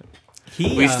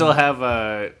 We still have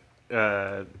a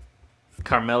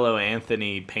Carmelo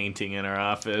Anthony painting in our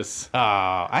office.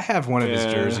 I have one of his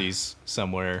Yeah. jerseys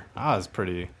somewhere. I was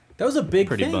pretty. That was a big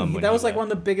Pretty bummed thing. when That he was like left. one of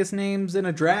the biggest names in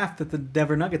a draft that the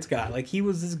Denver Nuggets got. Like he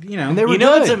was, And they were You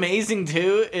know what's good. amazing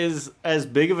too is as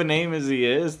big of a name as he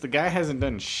is, the guy hasn't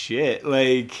done shit.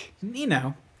 Like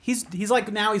he's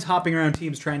like now he's hopping around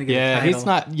teams trying to get a Yeah, title. he's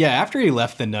not. Yeah, after he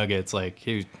left the Nuggets, like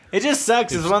he. it just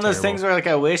sucks. It's It's one of those terrible. things where like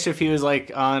I wish if he was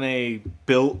like on a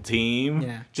built team,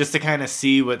 Yeah. just to kind of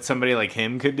see what somebody like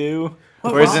him could do.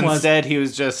 Well, Whereas problem was- instead he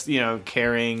was just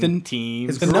carrying The-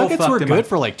 teams. The Girl Nuggets fucked were him good up.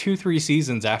 for like 2-3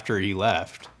 seasons after he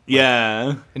left,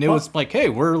 Yeah. and it was like, hey,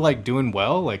 we're like doing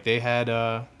well. Like they had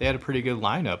a pretty good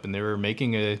lineup, and they were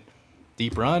making a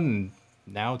deep run. And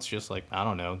now it's just like I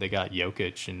don't know. They got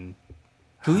Jokic and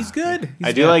Who he's good. He's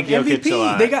I do good. like Jokic a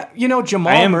lot. they got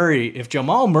Jamal I am- Murray. If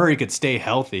Jamal Murray could stay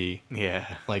healthy, Yeah.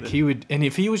 like he would, and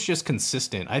if he was just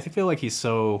consistent, I feel like he's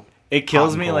so. It kills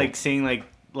hot and me cold. like seeing like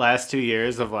last 2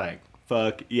 years of like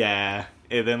fuck yeah,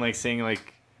 and then like seeing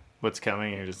like what's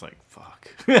coming. You're just like fuck.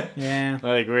 Yeah.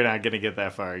 Like we're not gonna get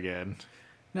that far again.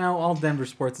 No, all Denver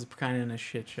sports is kind of in a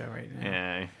shit show right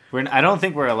now. Yeah. I don't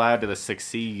think we're allowed to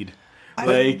succeed.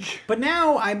 Like But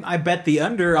now I bet the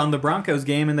under on the Broncos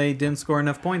game and they didn't score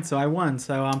enough points, so I won.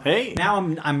 So Hey. now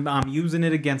I'm using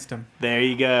it against them. there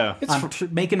you go. I'm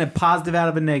making a positive out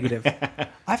of a negative.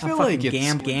 I feel Fucking like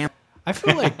it's. gam. I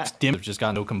feel like Dim have just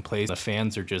got no complaints. The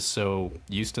fans are just so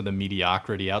used to the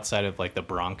mediocrity outside of like the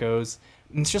Broncos.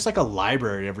 And it's just like a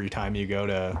library every time you go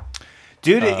to.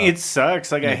 Dude, it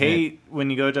sucks. Like I mhm. hate when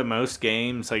you go to most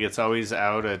games, like it's always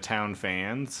out of town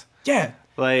fans. Yeah.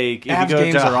 Like, if Avs you go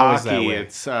games to are always that hockey, way.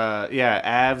 it's,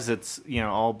 Avs, it's,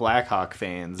 all Blackhawk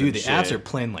fans. Dude, and the shit. Avs are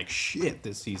playing like shit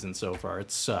this season so far.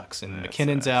 It sucks. And That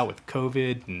McKinnon's sucks. out with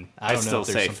COVID, and I don't know still if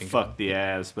there's say something fuck the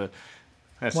Avs, but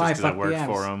that's Why just because I fuck the work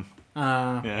for Avs? them.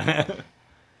 Uh, Yeah.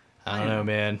 I don't know,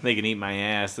 man. They can eat my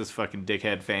ass, those fucking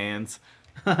dickhead fans.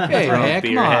 Hey, Throwing man,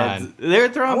 beer come heads. on. They're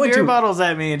throwing went beer to- bottles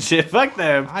at me and shit. Fuck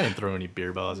them. I didn't throw any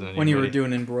beer balls at anybody. when you were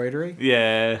doing embroidery,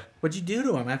 Yeah. what'd you do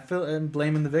to him? I'm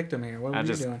blaming the victim here. What were I you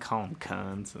just doing? call them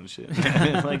cunts and shit.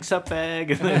 Like, sup,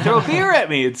 fag? And they throw beer at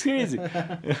me. It's crazy.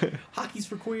 Hockey's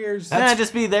for queers. And I'd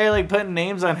just be there, like, putting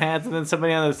names on hats, and then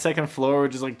somebody on the second floor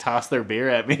would just, like, toss their beer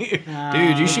at me.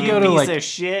 Dude, you should go to piece like of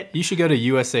shit. you should go to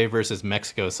USA versus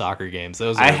Mexico soccer games.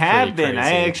 Those are I have pretty been. I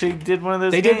crazy. actually did one of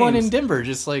those They games. did one in Denver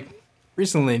just like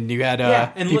recently, and you had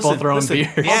and people listen, throwing listen,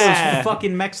 beers. All Yeah. those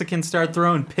fucking Mexicans start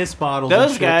throwing piss bottles. and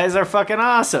Those shit. guys are fucking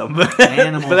awesome.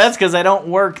 Animals. But that's because I don't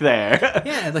work there.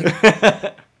 Yeah,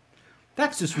 like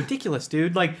that's just ridiculous,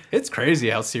 dude. Like, It's crazy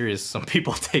how serious some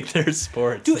people take their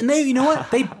sports. dude, and you know what?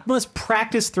 They must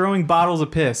practice throwing bottles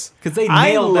of piss because they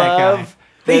I nailed that guy. love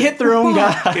they hit their own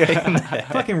guy.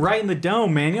 Fucking right in the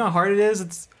dome, man. You know how hard it is?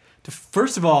 It's to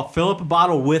first of all fill up a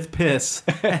bottle with piss,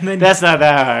 and then That's not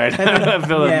that hard. I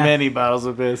fill yeah. up many bottles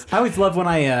of piss. I always love when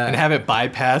I And have it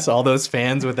bypass all those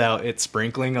fans without it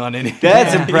sprinkling on any.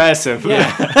 That's Yeah. impressive.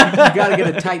 yeah, you got to get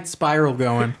a tight spiral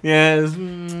going. Yes.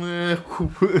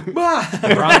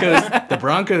 The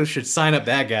Broncos should sign up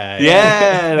that guy.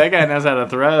 Yeah, that guy knows how to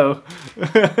throw.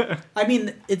 I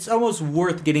mean, it's almost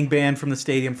worth getting banned from the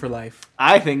stadium for life.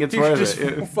 I think it's You worth just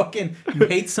it. fucking you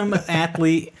hate some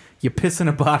athlete, you piss in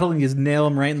a bottle and you just nail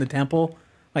him right in the temple.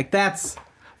 Like that's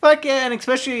Fuck yeah, and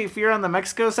especially if you're on the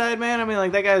Mexico side, man. I mean,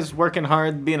 like, that guy's working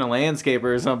hard being a landscaper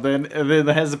or something, and then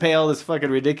has to pay all this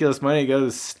fucking ridiculous money to go to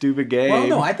this stupid game. well,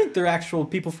 no, I think they're actual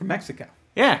people from Mexico.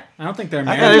 Yeah. I don't think they're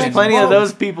Yeah, Americans. there's plenty of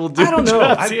those people doing I don't know.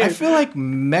 jobs here. I feel like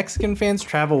Mexican fans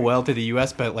travel well to the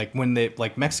U.S., but like when they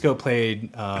like Mexico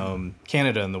played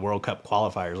Canada in the World Cup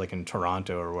qualifiers, like in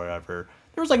Toronto or wherever,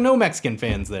 there was like no Mexican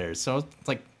fans there. So it's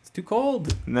like It's too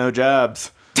cold. No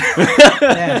jobs.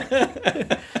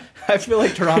 Yeah. I feel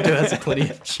like Toronto has plenty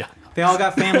of jobs. They all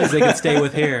got families they could stay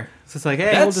with here. So it's like,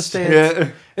 hey, we'll just stay.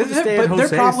 Yeah. We'll just stay at But they're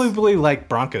Jose's. probably like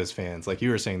Broncos fans, like you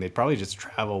were saying. They probably just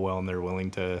travel well and they're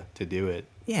willing to do it.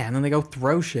 Yeah, and then they go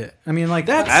throw shit. I mean, like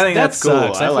That's- I think That that's cool.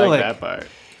 sucks. I I feel like like- that part.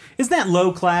 is that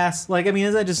low class? Like, I mean,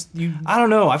 is that just you? I don't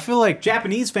know. I feel like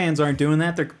Japanese fans aren't doing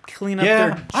that. They're cleaning up Yeah,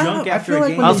 their I don't junk know. I after feel a like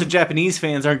game. when Also, Japanese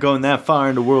fans aren't going that far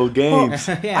into World Games.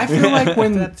 yeah, I feel like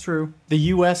when that's true. the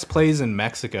U.S. plays in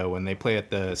Mexico, when they play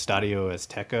at the Estadio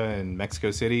Azteca in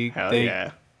Mexico City, Hell they,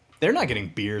 yeah. they're not getting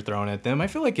beer thrown at them. I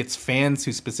feel like it's fans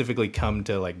who specifically come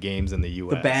to like games in the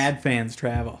U.S. The bad fans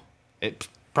travel.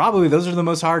 Probably those are the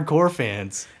most hardcore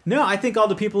fans. No, I think all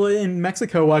the people in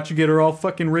Mexico watching it are all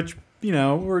fucking rich, you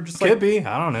know, or just Could like be.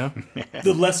 I don't know.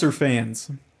 the lesser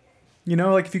fans. You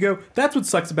know, like if you go, that's what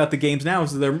sucks about the games now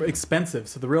is they're expensive,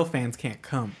 so the real fans can't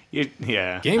come.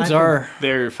 Yeah. Games I are.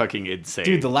 They're fucking insane.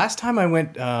 Dude, the last time I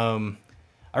went,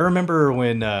 I remember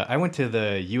when I went to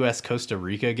the U.S. Costa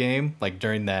Rica game, like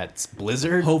during that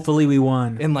blizzard, Hopefully we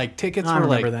won. and like tickets I were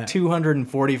remember like that.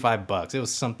 $245. It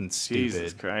was something stupid.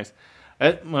 Jesus Christ.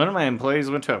 One of my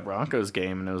employees went to a Broncos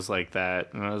game, and it was like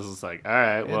that. And I was just like, all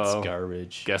right, well, It's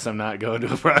garbage. guess I'm not going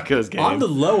to a Broncos game. On the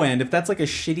low end, if that's like a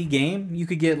shitty game, you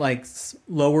could get like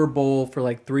lower bowl for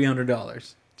like $300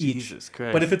 each. Jesus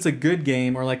Christ. But if it's a good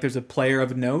game or like there's a player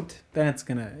of note, then it's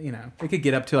gonna, you know, it could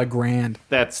get up to $1,000.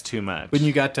 That's too much. When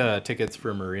you got tickets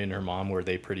for Maria and her mom, were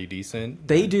they pretty decent?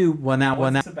 They do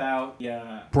It's about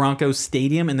Broncos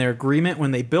Stadium and their agreement when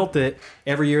they built it.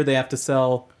 Every year they have to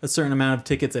sell a certain amount of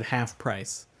tickets at half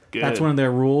price. Good. That's one of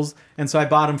their rules. And so I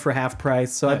bought them for half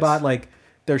price. So I Nice. bought like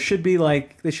they should have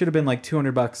been like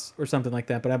 $200 or something like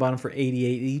that. But I bought them for 88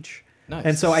 each. Nice.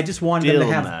 And so I just wanted them Still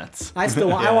to have. nuts. I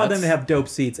still I Yeah, wanted them to that's- have dope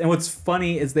seats. And what's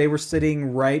funny is they were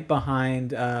sitting right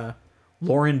behind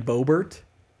Lauren Boebert.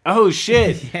 Oh,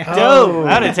 shit. Yeah. Dope.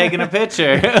 I'd have taken a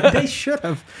picture. They should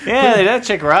have. Yeah, that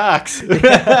chick rocks.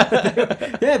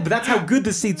 Yeah, but that's how good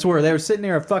the seats were. They were sitting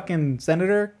near a fucking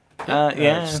senator.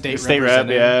 Yeah. State rep,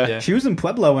 representative, yeah. She was in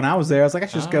Pueblo when I was there. I was like, I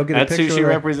should just go get a That's picture who she of her.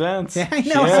 represents. Yeah, I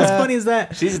know. It's as funny as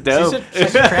that. She's dope.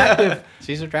 She's attractive.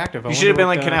 She's attractive. You should have been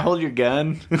like, "Can I hold your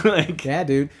gun?" Like, Yeah,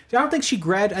 dude. I don't think she She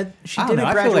I didn't don't know.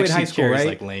 I feel graduate like high she school, carries right?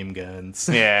 like lame guns.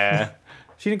 yeah.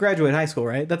 She didn't graduate high school,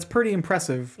 right? That's pretty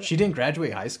impressive. She didn't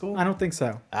graduate high school. I don't think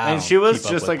so. I And don't she was keep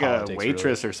up just with like a politics,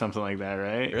 waitress or something like that,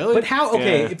 right? Really? But how?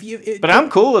 Okay, Yeah. if you. But I'm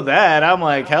cool with that. I'm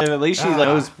like, hell, at least she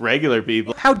knows regular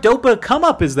people. How dope a come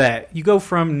up is that? You go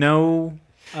from no.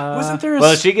 Wasn't there a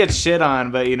Well, she gets shit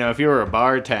on, but if you were a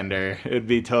bartender, it'd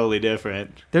be totally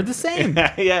different. They're the same.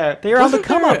 Yeah. They're on the Wasn't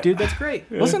come there- up, dude. That's great.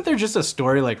 Wasn't there just a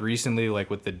story like recently, like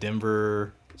with the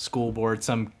Denver school board?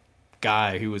 Some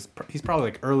guy who he's probably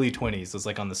like early 20s was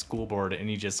like on the school board, and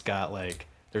he just got like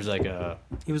there's like a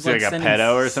He was It's like a sending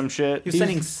pedo or some shit. He was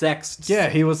sending sexts.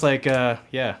 he was like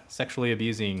sexually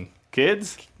abusing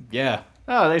Kids?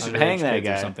 Oh, they should underage hang that kids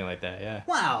or guy. something like that. Yeah.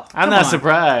 Wow. I'm come not on.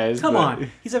 surprised. Come but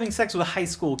on. He's having sex with high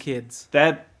school kids.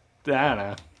 That, I don't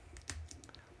know.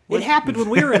 It happened when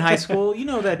we were in high school. You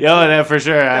know that. Yo, that for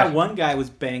sure. That one guy was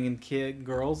banging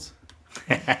girls.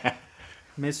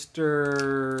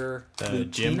 Mr. The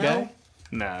gym Latino? guy?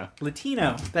 No.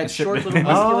 Latino. That short little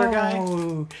muscular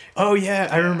guy. Oh yeah,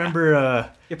 I remember.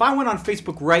 If I went on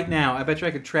Facebook right now, I bet you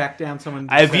I could track down someone.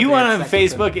 If you went on sex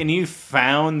with him. Facebook and you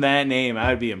found that name,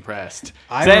 I would be impressed.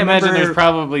 I I imagine remember- there's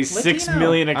probably 6 Latino.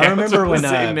 million accounts. I remember with when the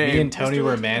same me name. and Tony Mr. were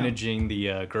Latino. managing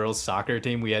the girls' soccer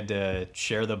team. We had to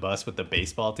share the bus with the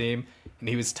baseball team, and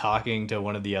he was talking to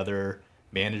one of the other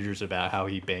managers about how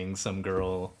he banged some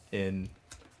girl in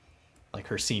like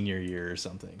her senior year or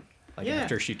something, like Yeah.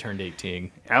 after she turned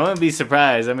 18. I wouldn't be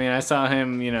surprised. I mean, I saw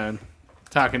him,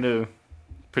 talking to a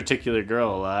particular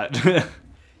girl a lot.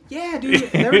 Yeah, dude.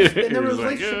 There was He was like,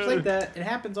 relationships "Ugh." like that. It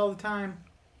happens all the time.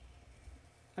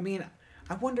 I mean,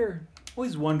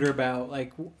 always wonder about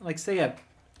like say a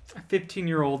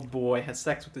 15-year-old boy has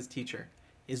sex with his teacher.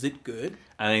 Is it good?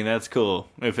 I think that's cool.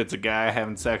 If it's a guy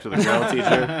having sex with a girl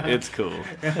teacher, it's cool.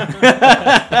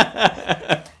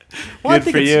 Well, I Good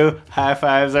think for it's- you. High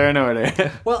fives are in order.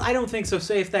 Well, I don't think so.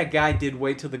 Say if that guy did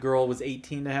wait till the girl was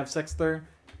 18 to have sex with her.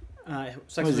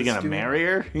 Sex Was with he a gonna student. marry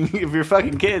her? If you're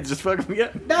fucking kids, just fuck them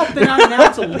again. No, but now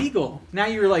it's illegal. Now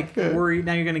you're like worried.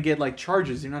 Now you're gonna get like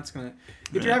charges. You're not just gonna.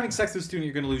 If you're having sex with a student,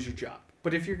 you're gonna lose your job.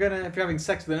 But if you're having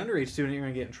sex with an underage student, you're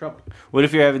gonna get in trouble. What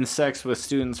if you're having sex with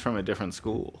students from a different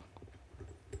school?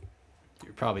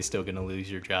 You're probably still gonna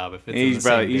lose your job if it's in the He's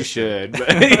probably same you district. should.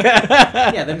 But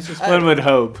Yeah, then it's just. one would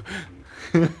hope.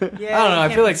 Yeah, I don't know. you I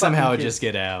can't feel be like somehow fucking it just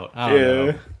kids. get out. I don't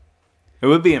know. It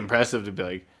would be impressive to be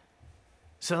like,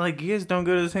 so like you guys don't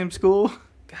go to the same school,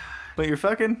 but you're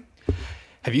fucking.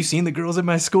 Have you seen the girls at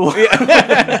my school?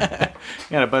 Got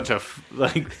a bunch of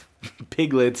like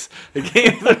piglets that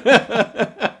came.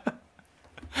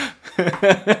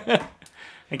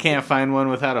 I can't find one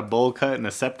without a bowl cut and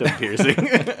a septum piercing.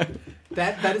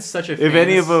 That is such a. If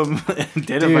any of famous- them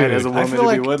identified as a Dude, I woman, feel it'd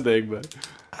like- be one thing, but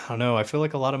I don't know. I feel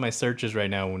like a lot of my searches right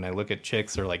now when I look at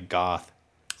chicks are like goth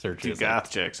searches. dude,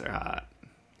 goth chicks are hot.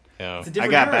 Like, It's a I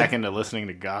different got era. back into listening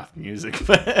to goth music,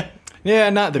 but yeah,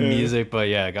 not the music, but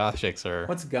yeah, goth chicks are.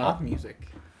 What's goth music?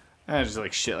 I just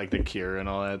like shit like The Cure and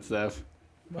all that stuff.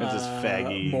 It's just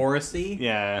faggy. Morrissey.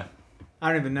 Yeah, I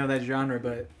don't even know that genre,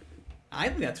 but I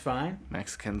think that's fine.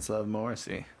 Mexicans love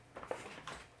Morrissey.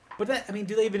 But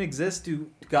do they even exist?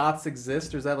 Do goths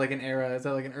exist, or is that like an era? Is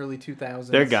that like an early 2000s?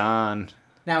 They're gone.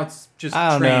 Now it's just. I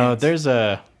don't know. trans. There's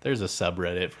a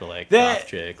subreddit for like goth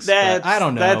chicks. but That's, I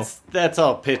don't know. That's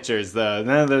all pictures though.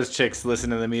 None of those chicks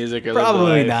listen to the music or Probably live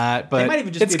the life. not, They but might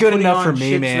even just it's be good putting enough on for me,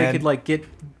 chicks man. So they could like get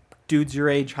dudes your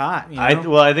age hot. You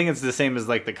know? I think it's the same as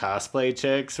like the cosplay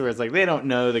chicks, where it's like they don't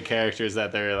know the characters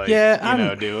that they're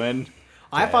like doing,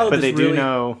 I follow but this they do really,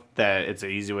 know that it's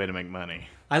an easy way to make money.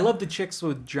 I love the chicks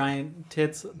with giant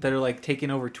tits that are like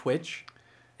taking over Twitch,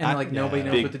 and like nobody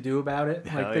knows Big- what to do about it.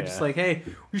 Like Hell they're just yeah. like, "Hey,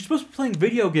 you're supposed to be playing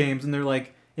video games," and they're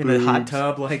like in the hot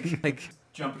tub, like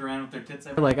jumping around with their tits.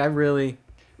 Like I really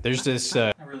There's this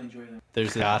enjoy them.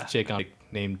 there's a goth chick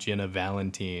named Jenna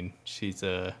Valentine. She's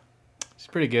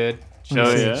pretty good.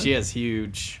 Oh, yeah? She has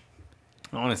huge.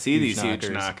 I want to see Huge these huge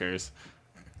knockers. knockers.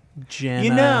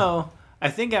 Jenna, I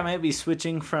think I might be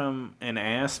switching from an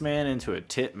ass man into a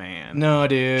tit man. No,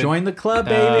 dude. join the club,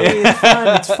 baby. It's fun.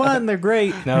 It's fun. They're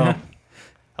great. No.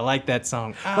 I like that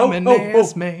song. I'm an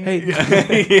ass man. Hey,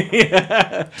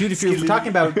 dude, if you're talking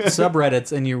about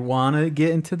subreddits and you want to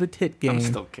get into the tit game, I'm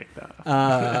still kicked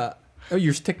off.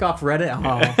 you're ticked off Reddit.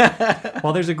 Oh,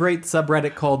 well, there's a great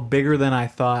subreddit called "Bigger Than I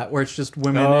Thought," where it's just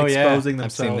women Oh, yeah. exposing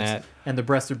I've seen themselves, that. and the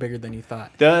breasts are bigger than you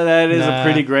thought. That is a Nah.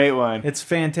 pretty great one. It's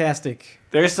fantastic.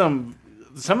 There's some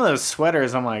of those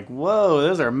sweaters. I'm like, whoa,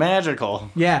 those are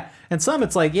magical. Yeah, and some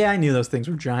it's like, yeah, I knew those things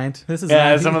were giant. This is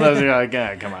Yeah, not- some of those are like,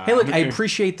 yeah, come on. Hey, look, I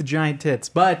appreciate the giant tits,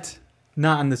 but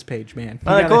not on this page, man. You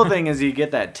Well, the gotta- cool thing is you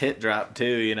get that tit drop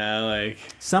too. Like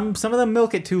some of them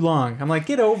milk it too long. I'm like,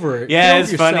 get over it. yeah, Get it's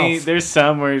over funny. yourself. There's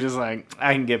some where you're just like,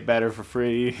 I can get better for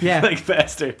free. Yeah. like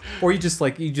faster. Or you just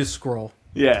scroll.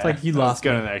 Yeah, It's like you Let's lost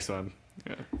go me. to the next one.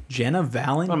 Jenna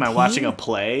Valentine. What am I watching a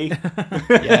play?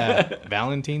 Yeah.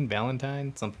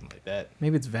 Valentine, something like that.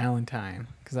 Maybe it's Valentine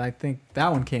because I think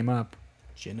that one came up.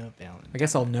 Jenna Valentine. I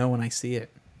guess I'll know when I see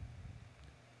it.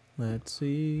 Let's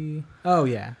see. Oh,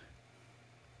 yeah.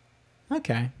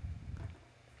 Okay.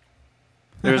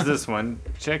 There's this one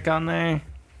chick on there.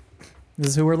 This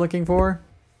is who we're looking for?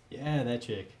 Yeah, that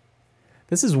chick.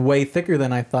 This is way thicker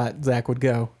than I thought Zach would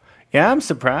go. Yeah, I'm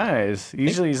surprised.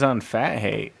 Usually he's on Fat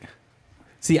Hate.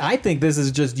 See, I think this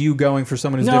is just you going for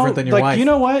someone who's different than your wife. You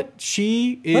know what?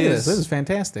 She is. Look at this. This is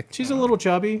fantastic. She's a little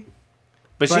chubby.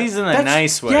 But she's in a that's-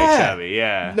 nice way, yeah. chubby.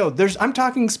 Yeah. No, I'm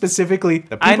talking specifically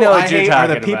the people I know what you're hate are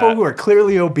the talking people about. who are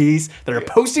clearly obese that are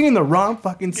posting in the wrong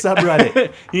fucking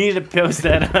subreddit. You need to post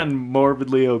that on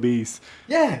Morbidly Obese.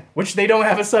 Yeah, which they don't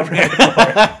have a subreddit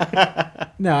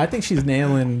for. No, I think she's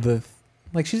nailing the...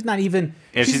 Like, she's not even...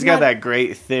 Yeah, she's got that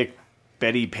great, thick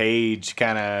Betty Page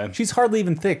kind of... She's hardly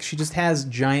even thick. She just has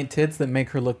giant tits that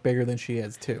make her look bigger than she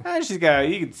is, too. She's got...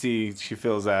 You can see she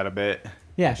fills out a bit.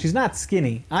 Yeah, she's not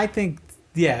skinny. I think...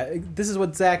 Yeah, this is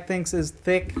what Zach thinks is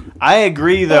thick. I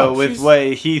agree, though, No, with she's- what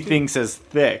he thinks is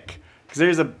thick. Because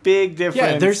there's a big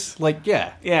difference. Yeah, there's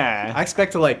Yeah. I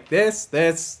expect to like this.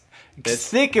 'Cause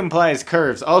thick implies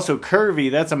curves. Also, curvy,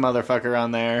 that's a motherfucker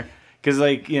on there. Because,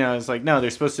 like, you know, it's like, no, they're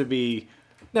supposed to be...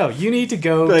 No, you need to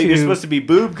go Like, to. you're supposed to be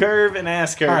boob curve and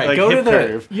ass curve. All right, like go to hip the.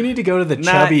 curve. You need to go to the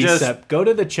Not chubby just- go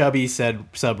to the chubby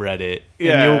subreddit.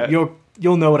 Yeah. And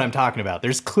you'll know what I'm talking about.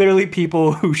 There's clearly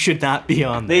people who should not be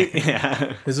on there.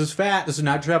 Yeah. This is fat. This is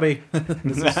not chubby.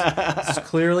 this is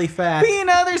clearly fat. But, you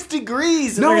know, there's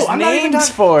degrees and No, there's I'm not even names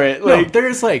talking- for it. No,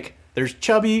 Like, there's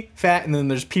chubby, fat, and then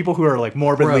there's people who are like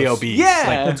morbidly Gross. obese. Yeah.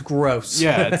 Like, That's gross.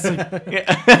 yeah, it's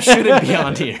like, you shouldn't be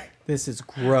on here. This is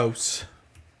gross.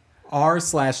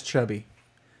 R/chubby.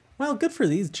 Well, good for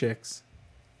these chicks.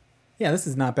 Yeah, this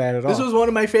is not bad at all. This was one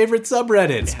of my favorite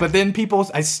subreddits, but then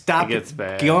I stopped It gets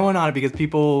bad. going on it because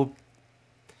people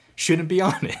shouldn't be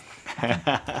on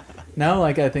it. No,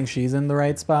 like, I think she's in the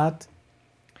right spot.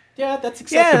 Yeah, that's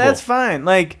acceptable. yeah, that's fine.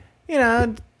 Like, you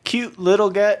know, cute little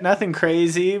gut, nothing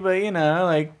crazy, but, you know,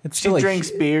 like, It's she still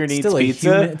drinks beer and eats still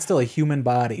pizza. It's still a human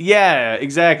body. Yeah,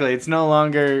 exactly. It's no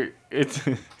longer... It's...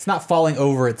 It's not falling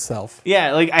over itself.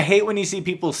 Yeah, like, I hate when you see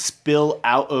people spill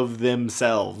out of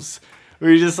themselves. Where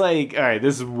you're just like, all right,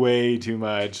 this is way too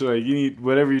much. Like, you need...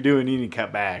 Whatever you're doing, you need to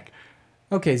cut back.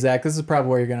 Okay, Zach, this is probably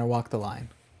where you're gonna walk the line.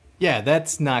 Yeah,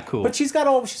 that's not cool. But she's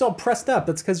all pressed up.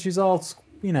 That's because she's all,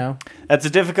 you know. That's a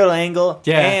difficult angle.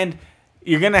 Yeah. And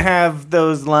you're going to have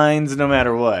those lines no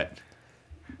matter what.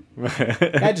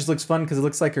 That just looks fun because it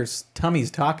looks like her tummy's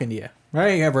talking to you.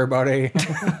 Hey, everybody.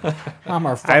 I'm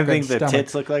our fucking I think the stomach.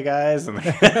 tits look like eyes and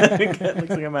the gut looks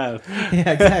like a mouth.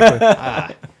 Yeah,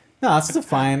 exactly. No, this is a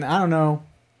fine. I don't know.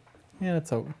 Yeah,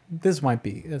 this might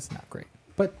be. It's not great,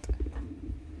 but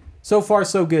so far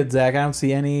so good, Zach. I don't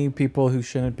see any people who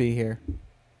shouldn't be here.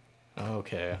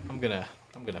 Okay, I'm gonna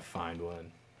find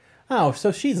one. Oh,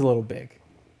 so she's a little big.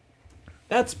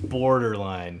 That's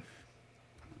borderline.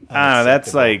 Ah,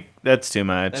 that's unacceptable. that's too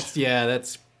much.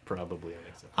 That's probably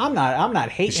unacceptable. I'm not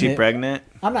hating Is she it. pregnant?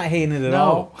 I'm not hating it at No.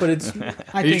 all. But it's.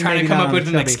 Are you trying to come up with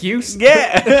an excuse?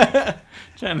 Yeah.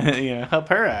 Trying to, help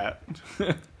her out.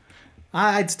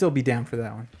 I'd still be down for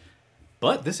that one.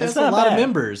 But this It's has a not lot of bad.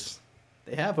 members.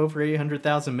 They have over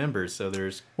 800,000 members, so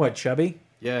there's What, chubby?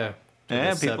 yeah.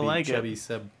 Yeah, people like it. chubby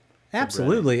sub.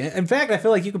 Absolutely. In fact, I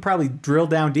feel like you could probably drill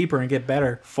down deeper and get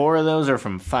better. 4 of those are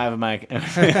from 5 of my...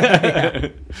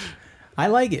 I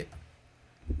like it.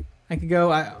 I could go.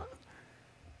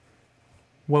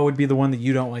 What would be the one that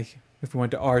you don't like if we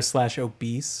went to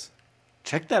r/obese?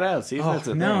 Check that out. See if that's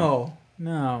a thing. no, I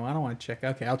don't want to check.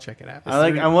 Okay, I'll check it out.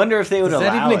 I wonder if they would Does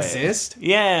that allow even it. exist?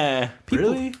 Yeah.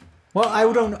 Really? Well, I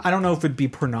don't know if it'd be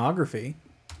pornography.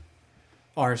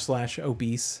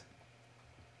 r/obese.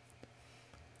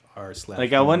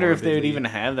 Like, I wonder if they would even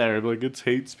have that, or like it's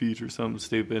hate speech or something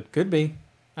stupid. Could be.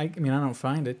 I mean, I don't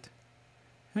find it.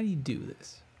 How do you do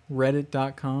this?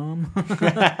 Reddit.com.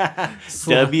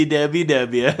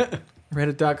 www.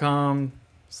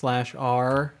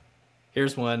 Reddit.com/r.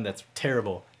 Here's one that's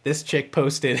terrible. This chick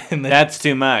posted in the That's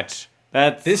too much.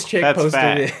 this chick that's posted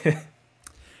fat. it.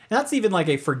 That's even like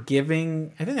a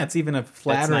forgiving. I think that's even a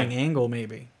flattering not- angle,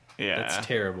 maybe. Yeah. That's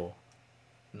terrible.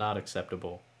 Not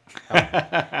acceptable.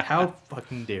 How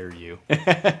fucking dare you?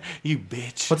 You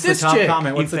bitch. What's This the top chick,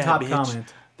 comment? What's you the fat top bitch.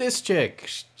 comment? This chick,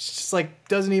 she just like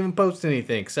doesn't even post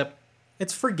anything except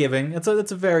It's forgiving. It's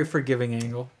a very forgiving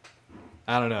angle.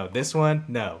 I don't know. This one,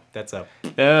 no, that's a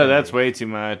Oh, that's way too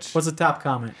much. What's the top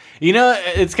comment? You know,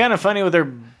 it's kind of funny with her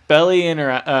belly and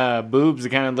her boobs. It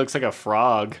kind of looks like a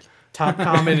frog. top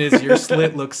comment is your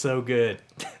slit looks so good.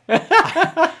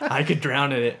 I could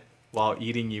drown in it. while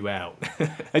eating you out.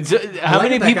 How like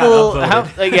many that got people?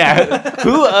 upvoted.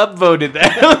 Who upvoted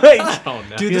that? Like, Oh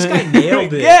no. Dude, this guy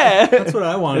nailed it. yeah, That's what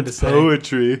I wanted to say.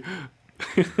 poetry.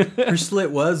 Her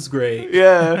slit was great.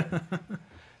 Yeah,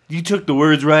 you took the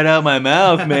words right out of my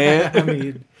mouth, man. I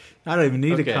mean, I don't even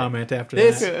need Okay. a comment after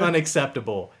This that.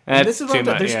 unacceptable. That's And this is what too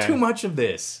much, there's yeah. too much of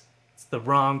this. It's the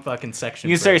wrong fucking section.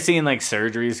 You for start it. seeing like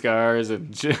surgery scars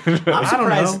and shit. I'm I don't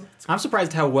surprised. know. I'm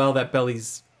surprised how well that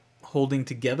belly's holding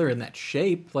together in that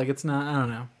shape. Like it's not. I don't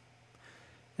know.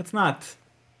 It's not.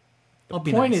 I'll The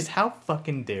be point nice. is, how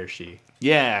fucking dare she?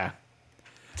 Yeah,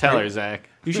 tell her, Zach.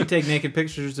 You should take naked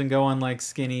pictures and go on like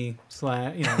skinny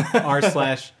slash, r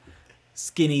slash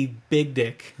skinny big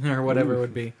dick or whatever it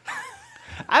would be.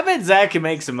 I bet Zach can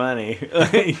make some money.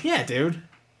 Yeah, dude.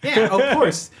 Yeah, of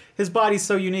course. His body's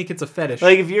so unique, it's a fetish.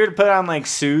 Like if you were to put on like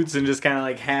suits and just kind of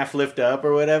like half lift up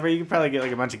or whatever, you could probably get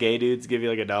like a bunch of gay dudes to give you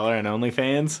like $1 on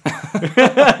OnlyFans.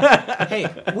 Hey,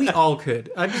 we all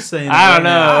could. I'm just saying. I don't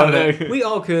right know. now. We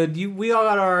all could. We all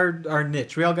got our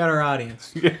niche. We all got our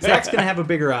audience. Zach's gonna have a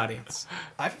bigger audience.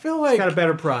 I feel He's like got a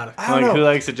better product. I don't Like know. who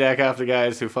likes to jack off the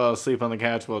guys who fall asleep on the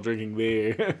couch while drinking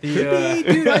beer? Hey,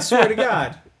 dude, I swear to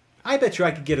God, I bet you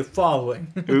I could get a following.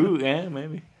 Ooh, yeah,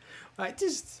 maybe.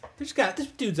 There's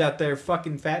dudes out there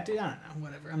fucking fat dude. I don't know,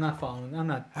 whatever. I'm not following. I'm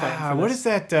not fighting for what this. is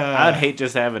that? I'd hate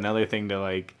just to have another thing to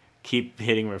like keep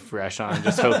hitting refresh on,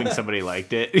 just hoping somebody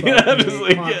liked it. You know, just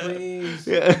like, Come on, yeah. please.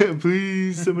 Yeah,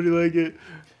 please, somebody like it.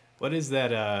 What is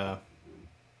that?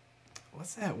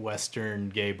 What's that Western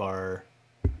gay bar?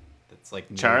 That's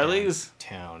like near Charlie's?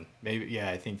 downtown. Maybe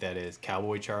I think that is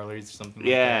Cowboy Charlie's or something.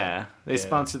 Yeah, like they Yeah.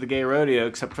 sponsored the gay rodeo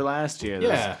except for last year. that.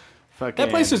 Those Yeah, fucking that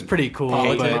place was pretty cool.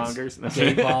 hate But mongers.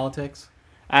 Gay politics.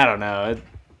 I don't know.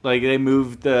 Like they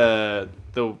moved the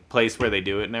place where they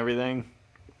do it and everything.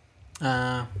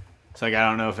 So like I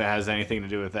don't know if it has anything to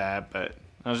do with that, but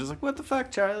I was just like, what the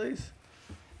fuck, Charlie's?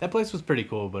 that place was pretty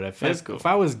cool. But That's cool. if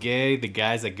I was gay, the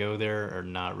guys that go there are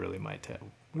not really my type.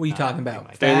 What are you talking about?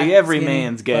 They're They're Fat, the every skinny,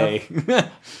 man's gay.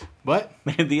 What?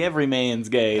 They're the every man's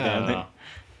gay I down don't there. know.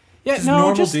 Yeah, Just no,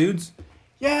 normal just dudes.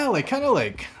 yeah, like kind of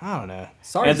like I don't know.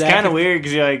 Sorry, It's Zach, kind of if- weird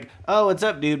because you're like, oh, what's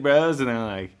up, dude, bros? And they're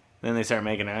like, then they start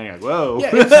making out and you're like, whoa. Yeah,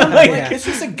 it's like, Yeah. it's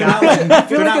just a They're guy. not like, I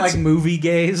feel they're not it's- like movie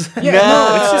gays. Yeah, No,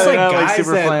 no, it's just like not like guys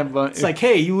super that, flamboyant. it's like,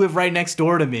 hey, you live right next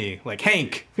door to me, like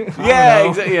Hank. Yeah,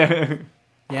 exactly. Yeah.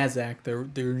 Yeah, Zach. They're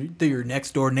your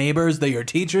next door neighbors. They're your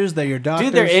teachers. They're your doctors.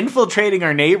 Dude, they're infiltrating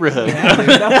our neighborhood.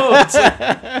 No, it's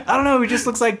I don't know. He just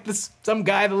looks like some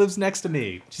guy that lives next to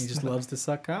me. He just loves to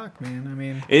suck cock, man. I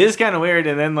mean, It is kind of weird,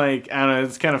 and then like I don't know,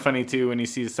 it's kind of funny too when you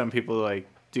see some people like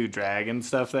do drag and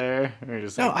stuff there. Or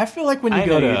just No, like, I feel like when you I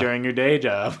go know to you during your day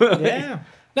job. yeah.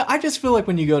 no, I just feel like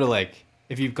when you go to like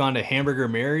if you've gone to Hamburger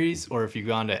Mary's or if you've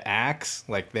gone to Axe,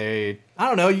 like I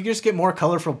don't know, you just get more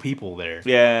colorful people there.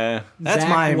 Yeah, That's Zach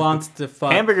my wants to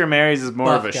fuck. Hamburger Mary's is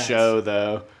more of a Buff guys. show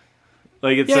though.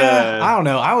 Like it's Yeah, I don't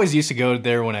know. I always used to go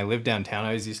there when I lived downtown. I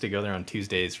always used to go there on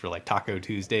Tuesdays for like Taco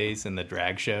Tuesdays and the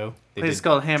drag show. They It's did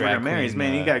called Hamburger drag Mary's, queen,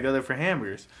 man. You gotta go there for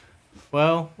hamburgers.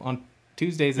 Well, on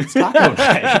Tuesdays it's taco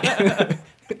night.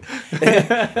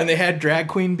 And they had drag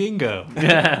queen bingo.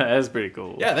 Yeah, that's pretty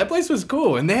cool. Yeah, that place was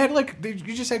cool. And they had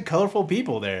you just had colorful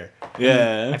people there.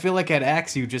 Yeah. I feel like at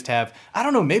Axe you just have, I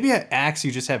don't know, maybe at Axe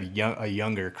you just have a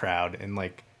younger crowd and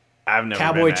like I've never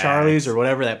Cowboy been to Charlie's Axe. or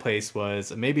whatever that place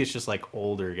was. Maybe it's just like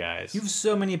older guys. You have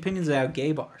so many opinions about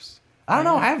gay bars. I don't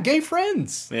know. I have gay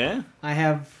friends. Yeah. I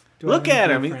have. do I Look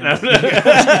have at any him.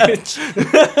 gay friends?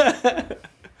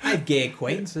 I have gay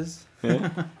acquaintances.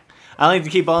 I like to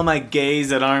keep all my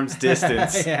gays at arm's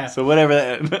distance. Yeah. So whatever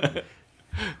that.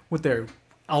 With their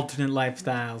alternate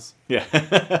lifestyles. Yeah.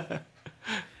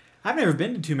 I've never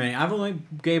been to too many. I've only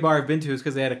gay bar I've been to is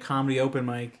because they had a comedy open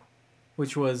mic,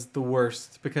 which was the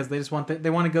worst because they just they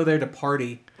want to go there to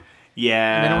party.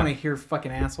 Yeah. And they don't want to hear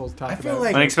fucking assholes talk I feel about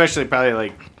like- And especially probably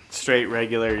like straight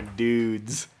regular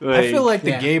dudes. I feel like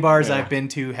the yeah. gay bars Yeah. I've been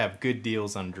to have good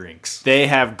deals on drinks. they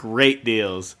have great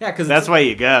deals. Yeah, 'cause that's it's- why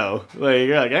you go. Like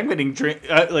you're like I'm getting drink.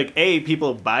 Like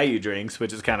people buy you drinks,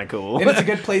 which is kind of cool. And it's a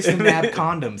good place to nab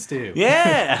condoms too.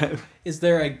 Yeah. Is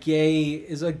a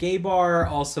gay bar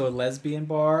also a lesbian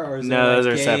bar, or is No, there those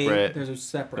are gay, separate. Those are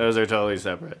separate. Those are totally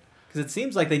separate. Because it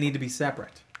seems like they need to be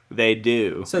separate. They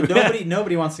do. So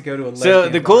nobody wants to go to a lesbian So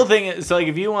the bar. cool thing is, so like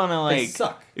if you want to They like,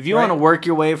 suck, if you right? want to work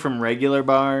your way from regular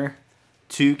bar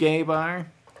to gay bar,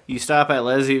 you stop at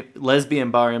lesbian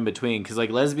bar in between because like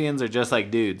lesbians are just like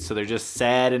dudes, so they're just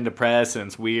sad and depressed and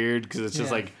it's weird because it's just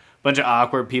Yeah. like a bunch of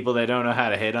awkward people that don't know how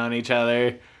to hit on each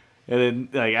other, and then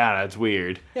like I don't know, it's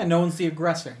weird. Yeah, no one's the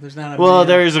aggressor. There's not a Well, man.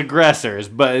 there's aggressors,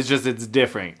 but it's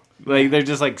different. Like they're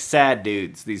just like sad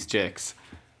dudes. These chicks.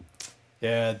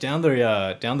 Yeah, down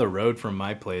the road from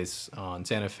my place on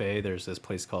Santa Fe, there's this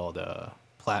place called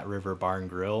Platte River Bar and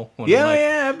Grill.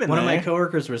 I've been One of my there.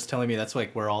 coworkers was telling me that's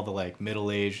like where all the like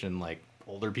middle-aged and like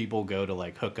older people go to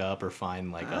like hook up or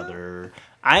find like other.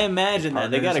 I imagine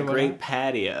that they got a Partners or great whatnot.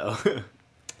 patio.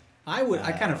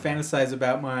 I kind of fantasize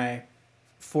about my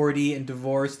 40 and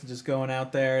divorced, just going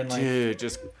out there and like, Dude,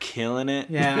 just killing it.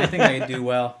 yeah, I think I could do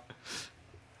well.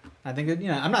 I think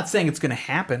I'm not saying it's gonna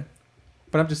happen,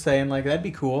 but I'm just saying like that'd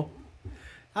be cool.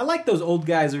 I like those old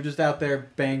guys who are just out there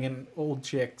banging old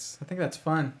chicks. I think that's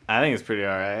fun. I think it's pretty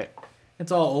all right.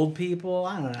 It's all old people.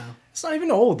 I don't know. It's not even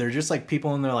old. They're just like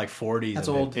people in their like 40s. That's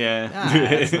and old. Yeah. Ah,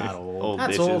 that's not old.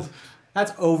 That's bitches. old.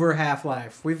 That's over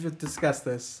half-life. We've discussed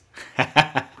this.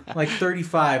 Like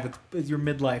 35 is your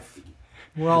midlife.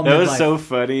 We're all That midlife. was so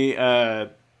funny.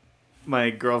 My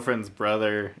girlfriend's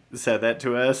brother said that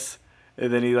to us,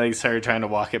 and then he like started trying to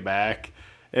walk it back,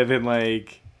 and then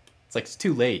like. It's like it's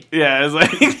too late. Yeah, I was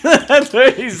like, that's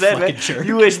what he said, man. fucking jerk.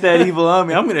 You wish that evil on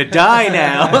me. I'm going to die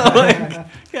now. Like,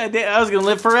 God damn, I was going to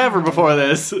live forever before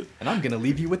this. And I'm gonna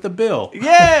leave you with the bill.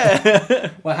 Yeah.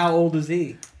 Well, how old is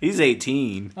he? He's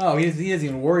 18. Oh, he isn't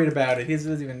even worried about it. He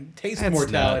doesn't even taste That's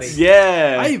mortality. nuts.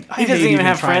 Yeah. I he hate doesn't even even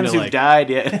have trying friends to, who've like- died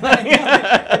yet.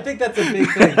 I think that's a big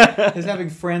thing. Is having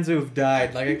friends who have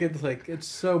died. Like I get like it's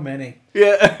so many.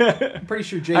 Yeah. I'm pretty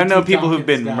sure JT I know people who've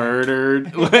Tompkins been died.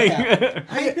 murdered. Like,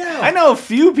 Yeah. I know a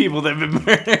few people that have been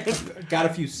murdered. Got a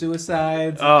few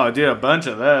suicides. Oh, dude, a bunch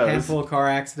of those. Handful of car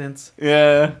accidents.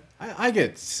 Yeah. I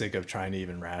get sick of trying to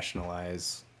even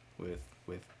rationalize with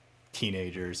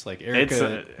teenagers. Like Erica, It's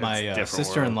a my different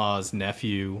sister-in-law's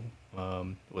nephew,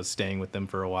 was staying with them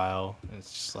for a while. And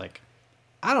it's just like,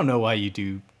 I don't know why you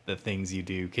do the things you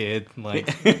do, kid. Like,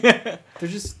 They're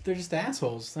just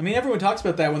assholes. I mean, everyone talks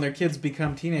about that when their kids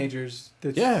become teenagers.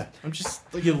 They're just- yeah, I'm just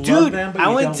like, you love Dude, them, but I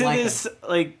you went don't to like this, them.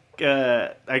 like,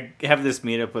 I have this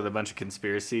meetup with a bunch of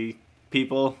conspiracy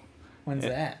people. When's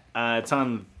that? It's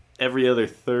on every other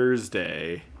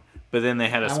Thursday. But then they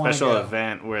had a I wanna special go.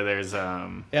 event where there's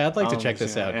yeah, I'd like to Oh, check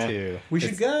this yeah, out yeah. too. We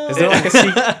should go.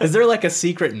 Is there like a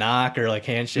secret knock or like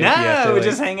handshake? you have no, to, we like-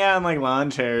 just hang out in like lawn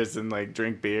chairs and like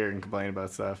drink beer and complain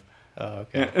about stuff. Oh,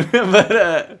 okay.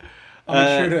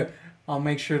 But I'll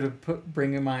make sure to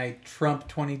bring in my Trump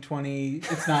 2020.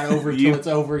 It's not over You- till it's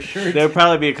over shirt. there'll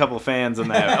probably be a couple fans on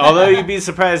that. Although you'd be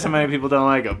surprised how many people don't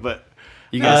like them. But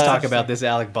You guys Uh, talk about this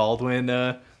Alec Baldwin.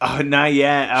 oh, not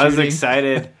yet. I was Shooting?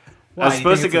 excited. Why, I was you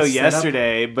supposed to think go it's a setup?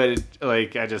 yesterday, but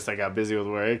like I got busy with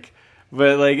work.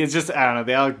 But like it's just I don't know.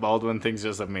 The Alec Baldwin thing's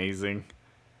just amazing.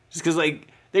 Just because like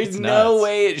there's It's no nuts.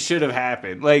 way it should have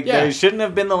happened. Like Yeah. there shouldn't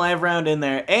have been the live round in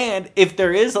there. And if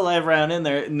there is a live round in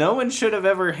there, no one should have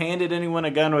ever handed anyone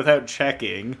a gun without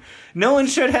checking. No one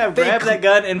should have grabbed that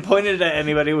gun and pointed it at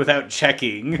anybody without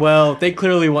checking. Well, they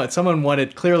clearly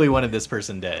clearly wanted this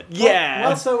person dead. Yeah.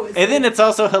 well, so it's and then it's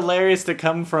also hilarious to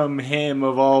come from him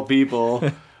of all people.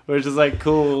 Which is like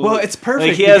cool. Well, it's perfect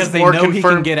Like, he because has they more know he can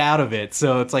confirmed- get out of it.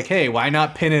 So it's like, hey, why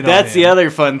not pin it on That's him? the other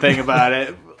fun thing about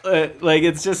it. Like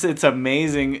it's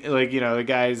amazing. Like the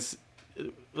guy's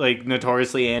like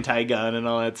notoriously anti-gun and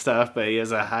all that stuff, but he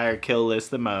has a higher kill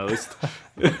list than most.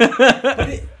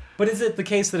 But is it the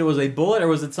case that it was a bullet, or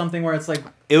was it something where it's like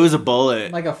It was a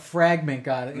bullet. a fragment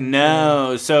got it?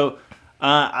 No, so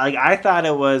I thought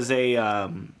it was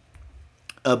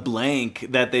a blank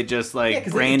that they just like 'cause they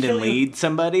can kill randomly you.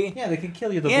 somebody. Yeah, they can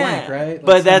kill you the Yeah. blank, right? Like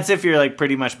But that's if you're like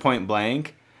pretty much point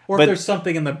blank. or but- if there's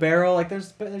something in the barrel, like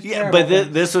there's Yeah, terrible but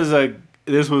things.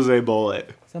 this was a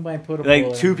bullet. Somebody put a Like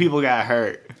bullet two in. people got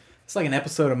hurt. It's like an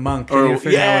episode of Monk. Or- You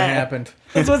figure out yeah. what happened.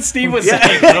 That's what Steve was Yeah.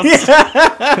 saying.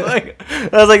 Like, I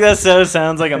was like, that so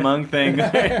sounds like a monk thing.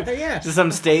 Yeah. Just some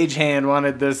stagehand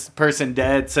wanted this person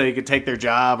dead so he could take their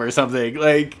job or something.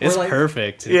 Like, It's like-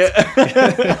 perfect.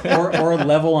 yeah, or a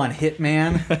level on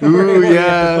Hitman. Ooh, Where you have to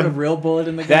yeah. put a real bullet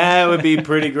in the gun. that would be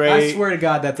pretty great. I swear to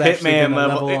God, that's actually Hitman been a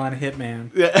level. level on Hitman.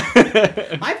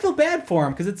 Yeah. I feel bad for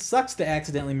him because it sucks to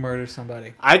accidentally murder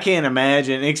somebody. I can't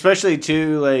imagine, especially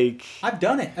too like I've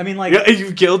done it. I mean, like,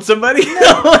 you've killed somebody.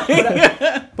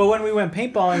 but when we went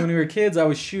paintballing when we were kids, I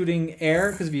was shooting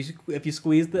air because if you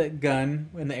squeeze the gun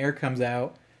and the air comes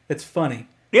out, it's funny.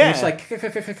 Yeah. And it's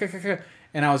like,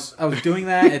 and I was doing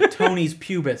that at Tony's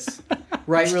pubis,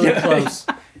 right, really close.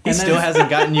 He And still then- hasn't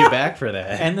gotten you back for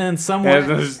that. And then somewhere,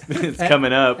 it's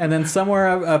coming up. and then somewhere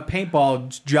a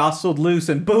paintball jostled loose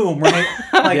and boom, right,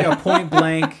 like a point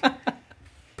blank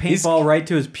paintball right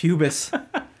to his pubis,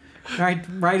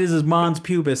 right as his mom's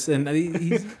pubis, and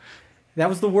he's. That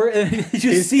was the word. You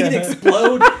just see it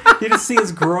explode. You just see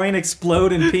his groin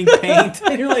explode in pink paint,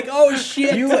 and you're like, "Oh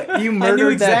shit!" You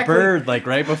murdered that bird like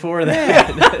right before that.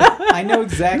 Yeah. I know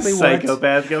exactly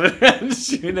Psychopath coming around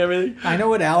shooting everything. I know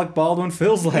what Alec Baldwin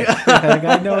feels like. Like,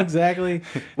 I know exactly.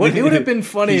 What it would have been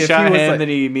funny He if shot he was him, like, then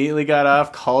he immediately got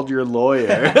off, called your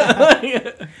lawyer.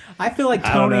 I feel like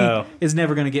I don't Tony know. is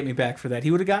never going to get me back for that.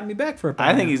 He would have gotten me back for it. by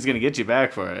I think now. he's gonna get you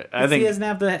back for it. I He think doesn't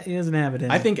have He doesn't have it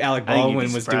in. I him. think Alec I think you'd be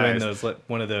Baldwin was doing surprised.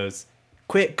 one of those.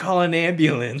 Quit calling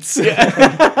ambulance,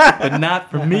 but not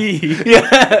for me. for you.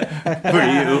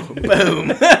 Boom.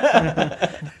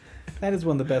 that is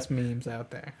one of the best memes out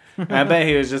there. I bet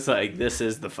he was just like, "This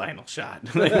is the final shot.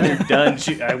 Like, you're done.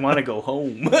 I want to go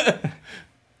home."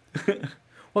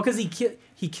 Well, because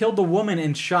he killed the woman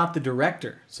and shot the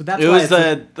director, so that's It why was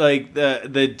it's like-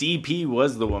 the DP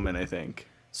was the woman, I think.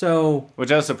 so.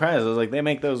 Which I was surprised. I was like, they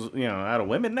make those out of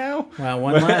women now. Well,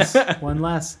 one less, one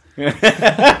less. When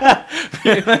I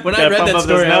Gotta read pump that up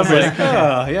story, I those was like,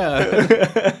 oh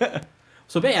yeah.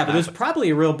 So, but yeah, but there's probably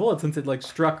a real bullet since it like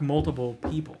struck multiple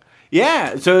people.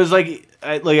 Yeah. So it was like,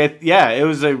 it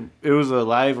was a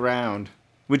live round,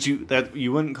 which you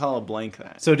wouldn't call a blank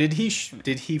that. So did he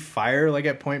fire like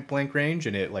at point blank range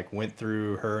and it like went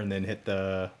through her and then hit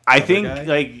the? I other think guy?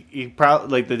 like he probably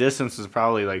like the distance was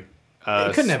probably like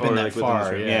It couldn't have been or, that like, within far,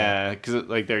 this room. yeah. because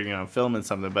like they're filming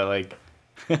something, but like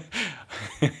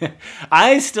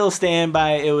I still stand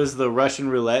by it was the Russian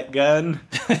roulette gun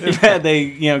that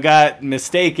they got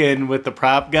mistaken with the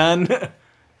prop gun,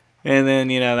 and then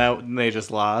that they just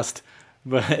lost.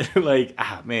 But like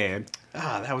man,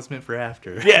 that was meant for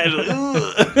after.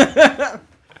 yeah,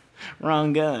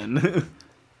 wrong gun.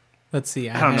 Let's see.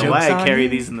 I don't know have- why I Jokes on carry you?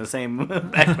 these in the same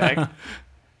backpack.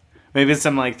 Maybe it's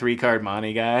some like 3-card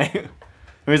money guy.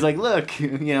 Where he's like, look,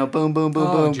 boom, boom, boom,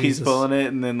 Oh, boom, keeps Jesus. pulling it,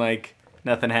 and then like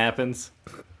nothing happens.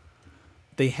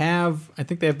 I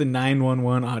think they have the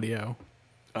 911 audio.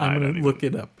 I I'm don't gonna look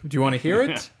it up. Do you want to hear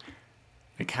it?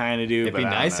 I kind of do. It'd but be I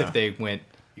don't nice know. if they went.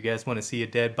 You guys want to see a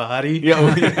dead body?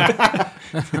 Yeah,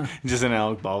 just in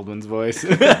Alec Baldwin's voice.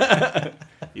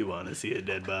 You want to see a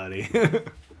dead body? Let's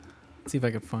see if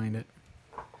I can find it.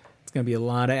 It's gonna be a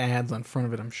lot of ads on front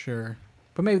of it, I'm sure.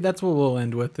 But maybe that's what we'll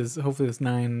end with. Is hopefully this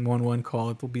 911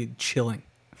 call. It will be chilling.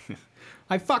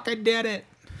 I fucking did it.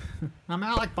 I'm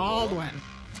Alec Baldwin.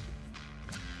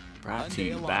 Brought to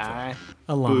you by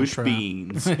Alarm Bush trap.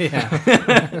 Beans.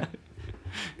 Yeah.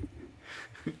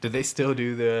 Do they still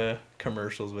do the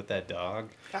commercials with that dog?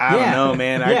 I don't Yeah. know,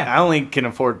 man. Yeah. I only can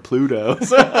afford Pluto.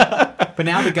 So But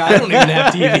now the I guy. don't even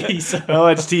have TV. So. I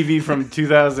watch TV from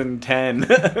 2010.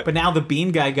 But now the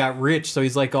bean guy got rich, so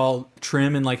he's like all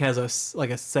trim and like has a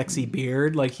sexy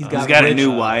beard. Like he's He's got a rich.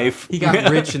 new wife. He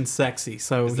got rich and sexy.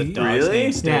 So Is the he, dog's Really?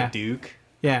 name still Yeah. Duke?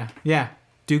 yeah.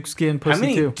 Duke skin How pussy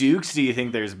many too. Dukes do you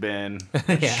think there's been?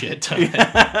 Yeah. Shit ton.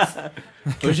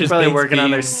 She's probably working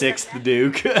on their 6th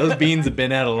Duke. Those beans have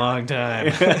been out a long time.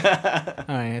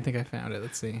 All right, I think I found it.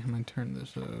 Let's see. I'm gonna turn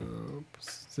this up.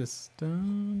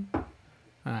 System. All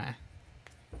right.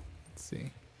 Let's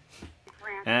see.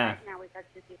 Yeah. Now we've had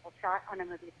 2 people shot on a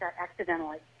movie set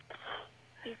accidentally.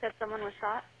 You said someone was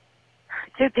shot?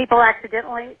 2 people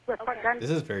accidentally with This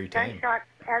is very tame. gunshots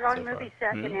as on so far. movie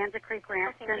set in Anza Creek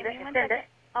Ranch. Okay, Send give me one it. second.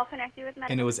 I'll connect you with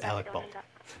medical. And it was because I Alec don't Baldwin.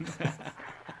 end up-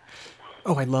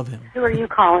 Oh, I love him. Who are you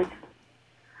calling?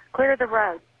 Clear the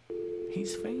road.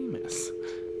 He's famous.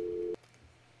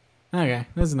 Okay,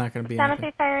 this is not gonna be Santa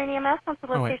anything. Fe Fire and EMS, what's the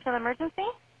wait. location of the emergency?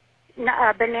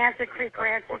 Bonanza Creek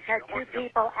Ranch has had 2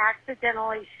 people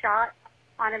accidentally shot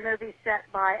on a movie set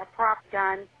by a prop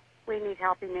gun. We need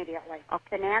help immediately.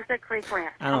 Bonanza Creek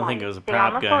Ranch. I don't think it was a Stay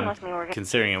on prop the phone gun, with me, we're gonna-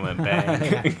 considering it went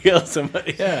bang and killed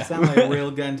somebody. Yeah. Sound like a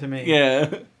real gun to me.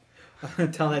 Yeah.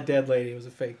 Tell that dead lady it was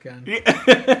a fake gun.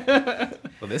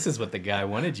 Well, this is what the guy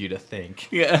wanted you to think.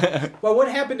 Yeah. Well, what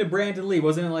happened to Brandon Lee?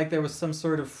 Wasn't it like there was some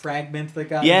sort of fragment that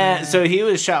got? in Yeah, there? so he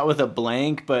was shot with a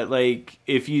blank, but like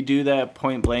if you do that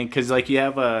point blank, because like you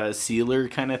have a sealer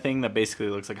kind of thing that basically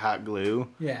looks like hot glue,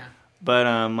 Yeah. but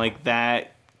like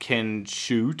that can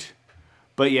shoot,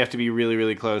 but you have to be really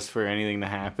really close for anything to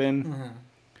happen. Mm-hmm.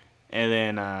 And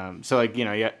then so like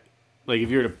like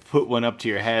if you were to put one up to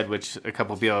your head, which a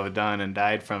couple people have done and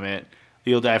died from it,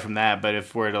 you'll die from that. But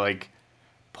if we're to like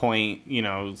point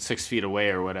 6 feet away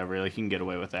or whatever, like you can get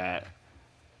away with that.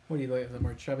 What do you look at?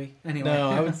 More chubby? Anyway. No,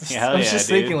 I was, Hell I was yeah, just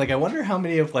dude. thinking, like, I wonder how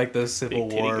many of like those Civil Big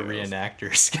titty War girls.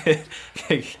 reenactors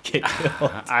get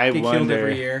killed. I Get killed wonder.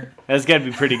 every year. That's got to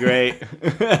be pretty great.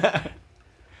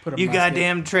 Put a You musket-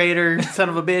 goddamn traitor, son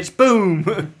of a bitch! Boom.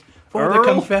 For the Earl?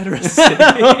 Confederacy.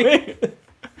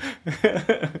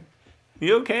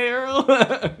 You okay, Earl?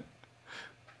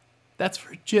 That's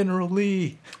for General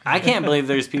Lee. I can't believe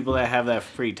there's people that have that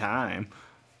free time.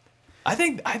 I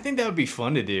think that would be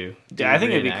fun to do. Yeah, I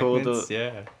think it'd be cool to. Reenactments,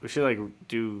 Yeah. We should like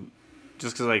do.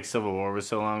 Just because like Civil War was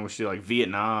so long, we should do like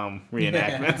Vietnam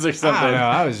reenactments or I something. don't know.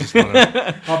 I was just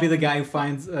gonna. I'll be the guy who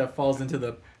falls into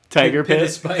the Tiger pit of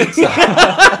pit. spikes.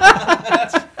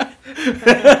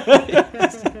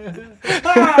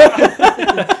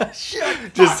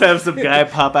 Just have some guy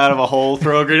pop out of a hole,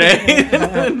 throw a grenade,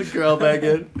 and crawl back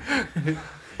in.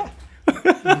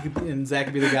 And Zach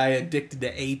could be the guy addicted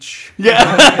to H.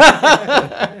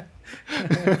 Yeah.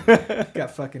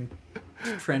 Got fucking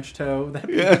trench toe. That'd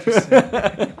be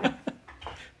interesting.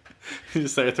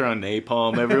 Just start throwing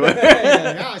napalm everywhere.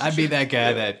 I'd be that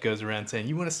guy that goes around saying,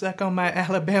 "You want to suck on my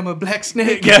Alabama black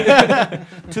snake?"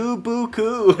 Too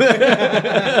buku.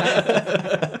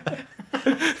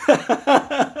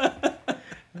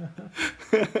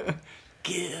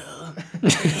 Kill.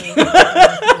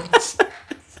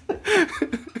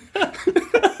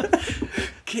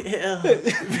 Kill.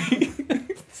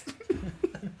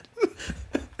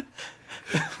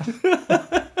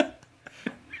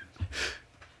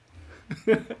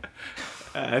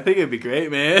 I think it'd be great,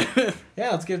 man.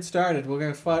 Yeah, let's get started. We'll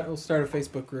start a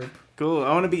Facebook group. Cool.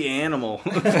 I want to be Animal.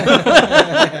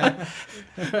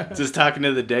 Just talking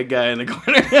to the dead guy in the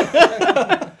corner.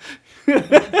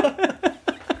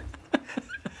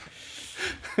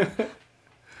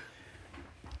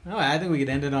 Oh, I think we could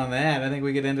end it on that. I think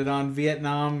we could end it on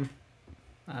Vietnam.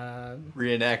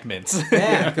 Reenactments.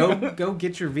 Yeah, go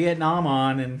get your Vietnam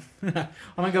on, and I'm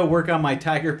gonna go work on my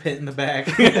tiger pit in the back.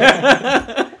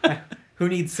 Who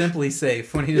needs Simply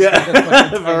Safe when he just got a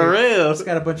fucking tiger? For real. Just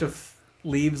got a bunch of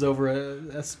leaves over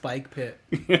a spike pit.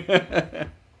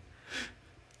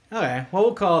 Okay, well,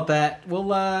 we'll call it that.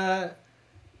 We'll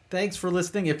thanks for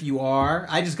listening. If you are,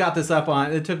 I just got this up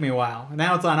on. It took me a while.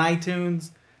 Now it's on iTunes,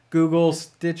 Google,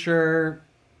 Stitcher,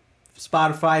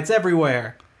 Spotify. It's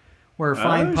everywhere where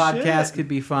fine podcasts shit. could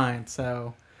be found.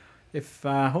 So if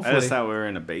I hopefully, just thought we were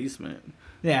in a basement.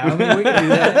 yeah, I mean, we can do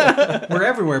that. We're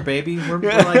everywhere, baby. We're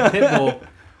like Pitbull.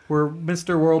 We're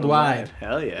Mr. Worldwide.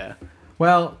 Hell yeah.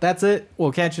 Well, that's it.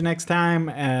 We'll catch you next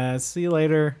time. See you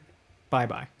later.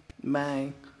 Bye-bye.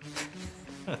 Bye.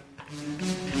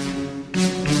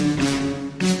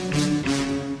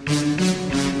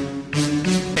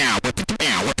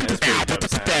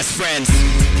 Best friends.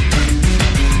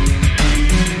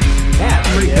 Yeah, it's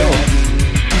pretty cool.